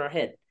 everything in our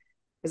head,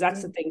 because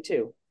that's the thing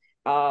too.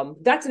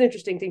 That's an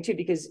interesting thing too,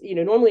 because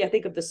normally I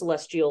think of the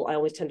celestial, I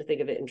always tend to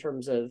think of it in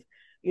terms of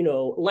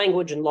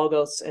language and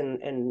logos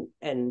and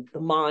the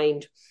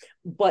mind,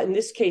 but in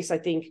this case I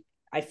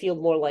feel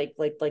more like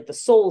the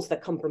souls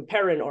that come from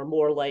Perun are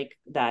more like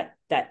that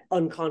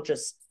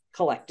unconscious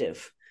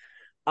collective.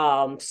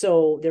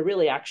 So they're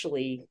weirdly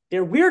actually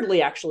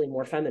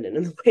more feminine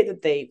in the way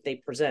that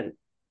they present.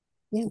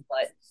 Yeah.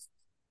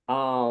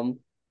 But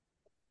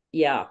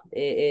yeah,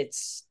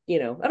 it's I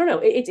don't know,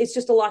 it's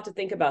just a lot to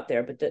think about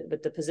there, but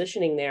the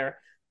positioning there,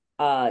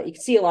 you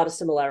can see a lot of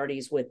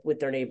similarities with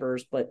their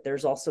neighbors, but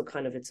there's also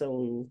kind of its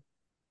own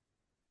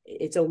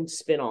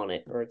spin on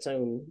it, or its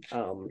own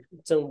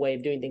way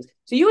of doing things.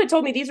 So you had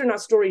told me these are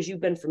not stories you've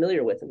been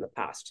familiar with in the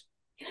past.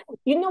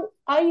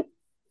 I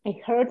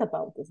heard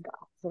about these guys,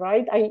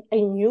 right? I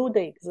knew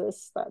they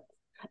existed.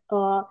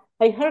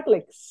 I heard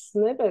like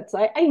snippets.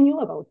 I knew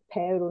about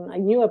Perun, I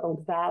knew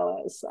about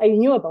Veles, I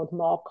knew about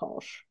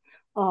Mokosh.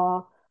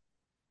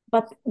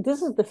 But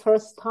this is the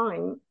first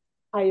time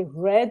I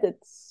read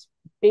it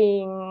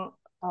being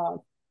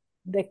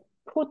they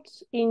put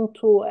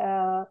into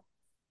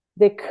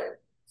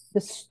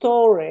the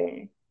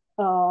story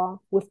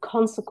with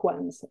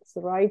consequences,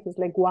 right? It's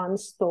like one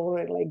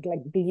story,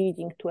 like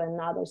bleeding to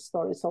another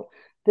story. So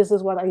this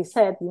is what I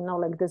said,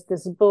 like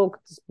this book,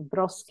 this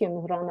Brodsky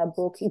and Wrona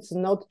book, it's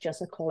not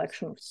just a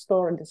collection of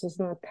stories. This is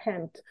an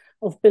attempt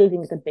of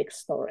building the big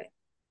story.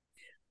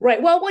 Right.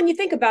 Well, when you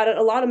think about it,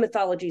 a lot of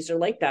mythologies are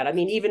like that. I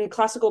mean, even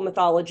classical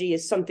mythology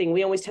is something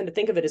we always tend to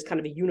think of it as kind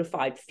of a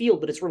unified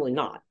field, but it's really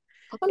not.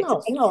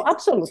 Oh, no,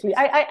 absolutely.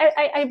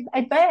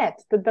 I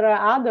bet that there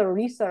are other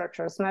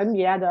researchers,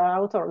 maybe other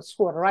authors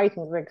who are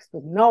writing like,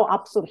 no,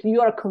 absolutely, you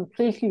are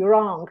completely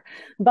wrong.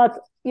 But,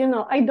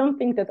 I don't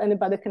think that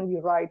anybody can be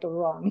right or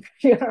wrong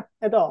here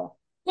at all.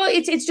 Well,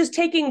 it's just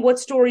taking what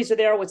stories are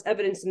there, what's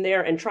evidence in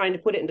there, and trying to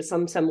put it into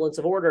some semblance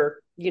of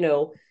order,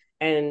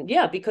 and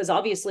yeah, because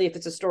obviously if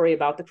it's a story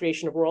about the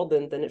creation of world,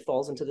 then it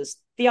falls into this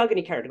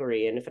theogony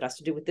category. And if it has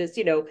to do with this,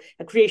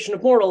 a creation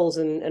of mortals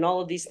and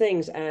all of these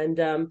things.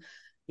 And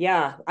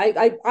yeah,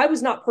 I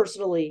was not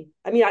personally,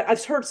 I mean,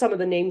 I've heard some of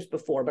the names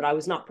before, but I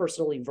was not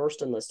personally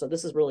versed in this. So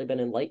this has really been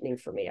enlightening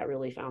for me. I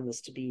really found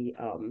this to be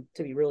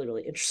really,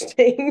 really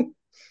interesting.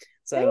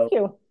 So thank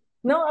you.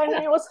 No, and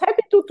I was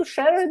happy to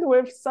share it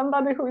with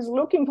somebody who is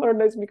looking for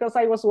this, because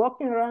I was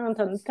walking around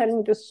and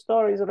telling these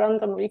stories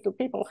randomly to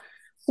people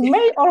who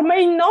may or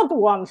may not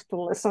want to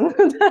listen.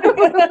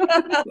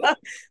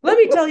 Let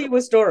me tell you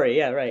a story.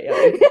 Yeah, right.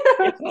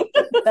 Yeah.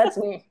 That's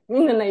me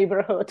in the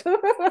neighborhood.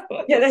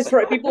 Yeah, that's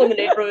right. People in the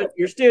neighborhood,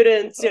 your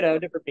students,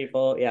 different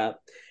people. Yeah,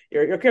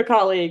 your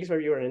colleagues,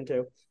 where you run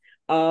into.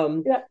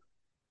 Yeah.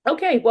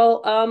 Okay.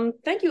 Well,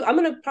 thank you. I'm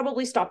gonna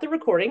probably stop the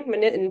recording a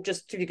minute, and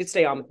just if you could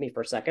stay on with me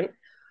for a second.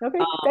 Okay.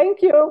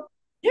 Thank you.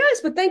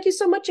 Yes, but thank you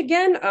so much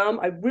again.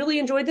 I really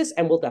enjoyed this,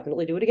 and we'll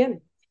definitely do it again.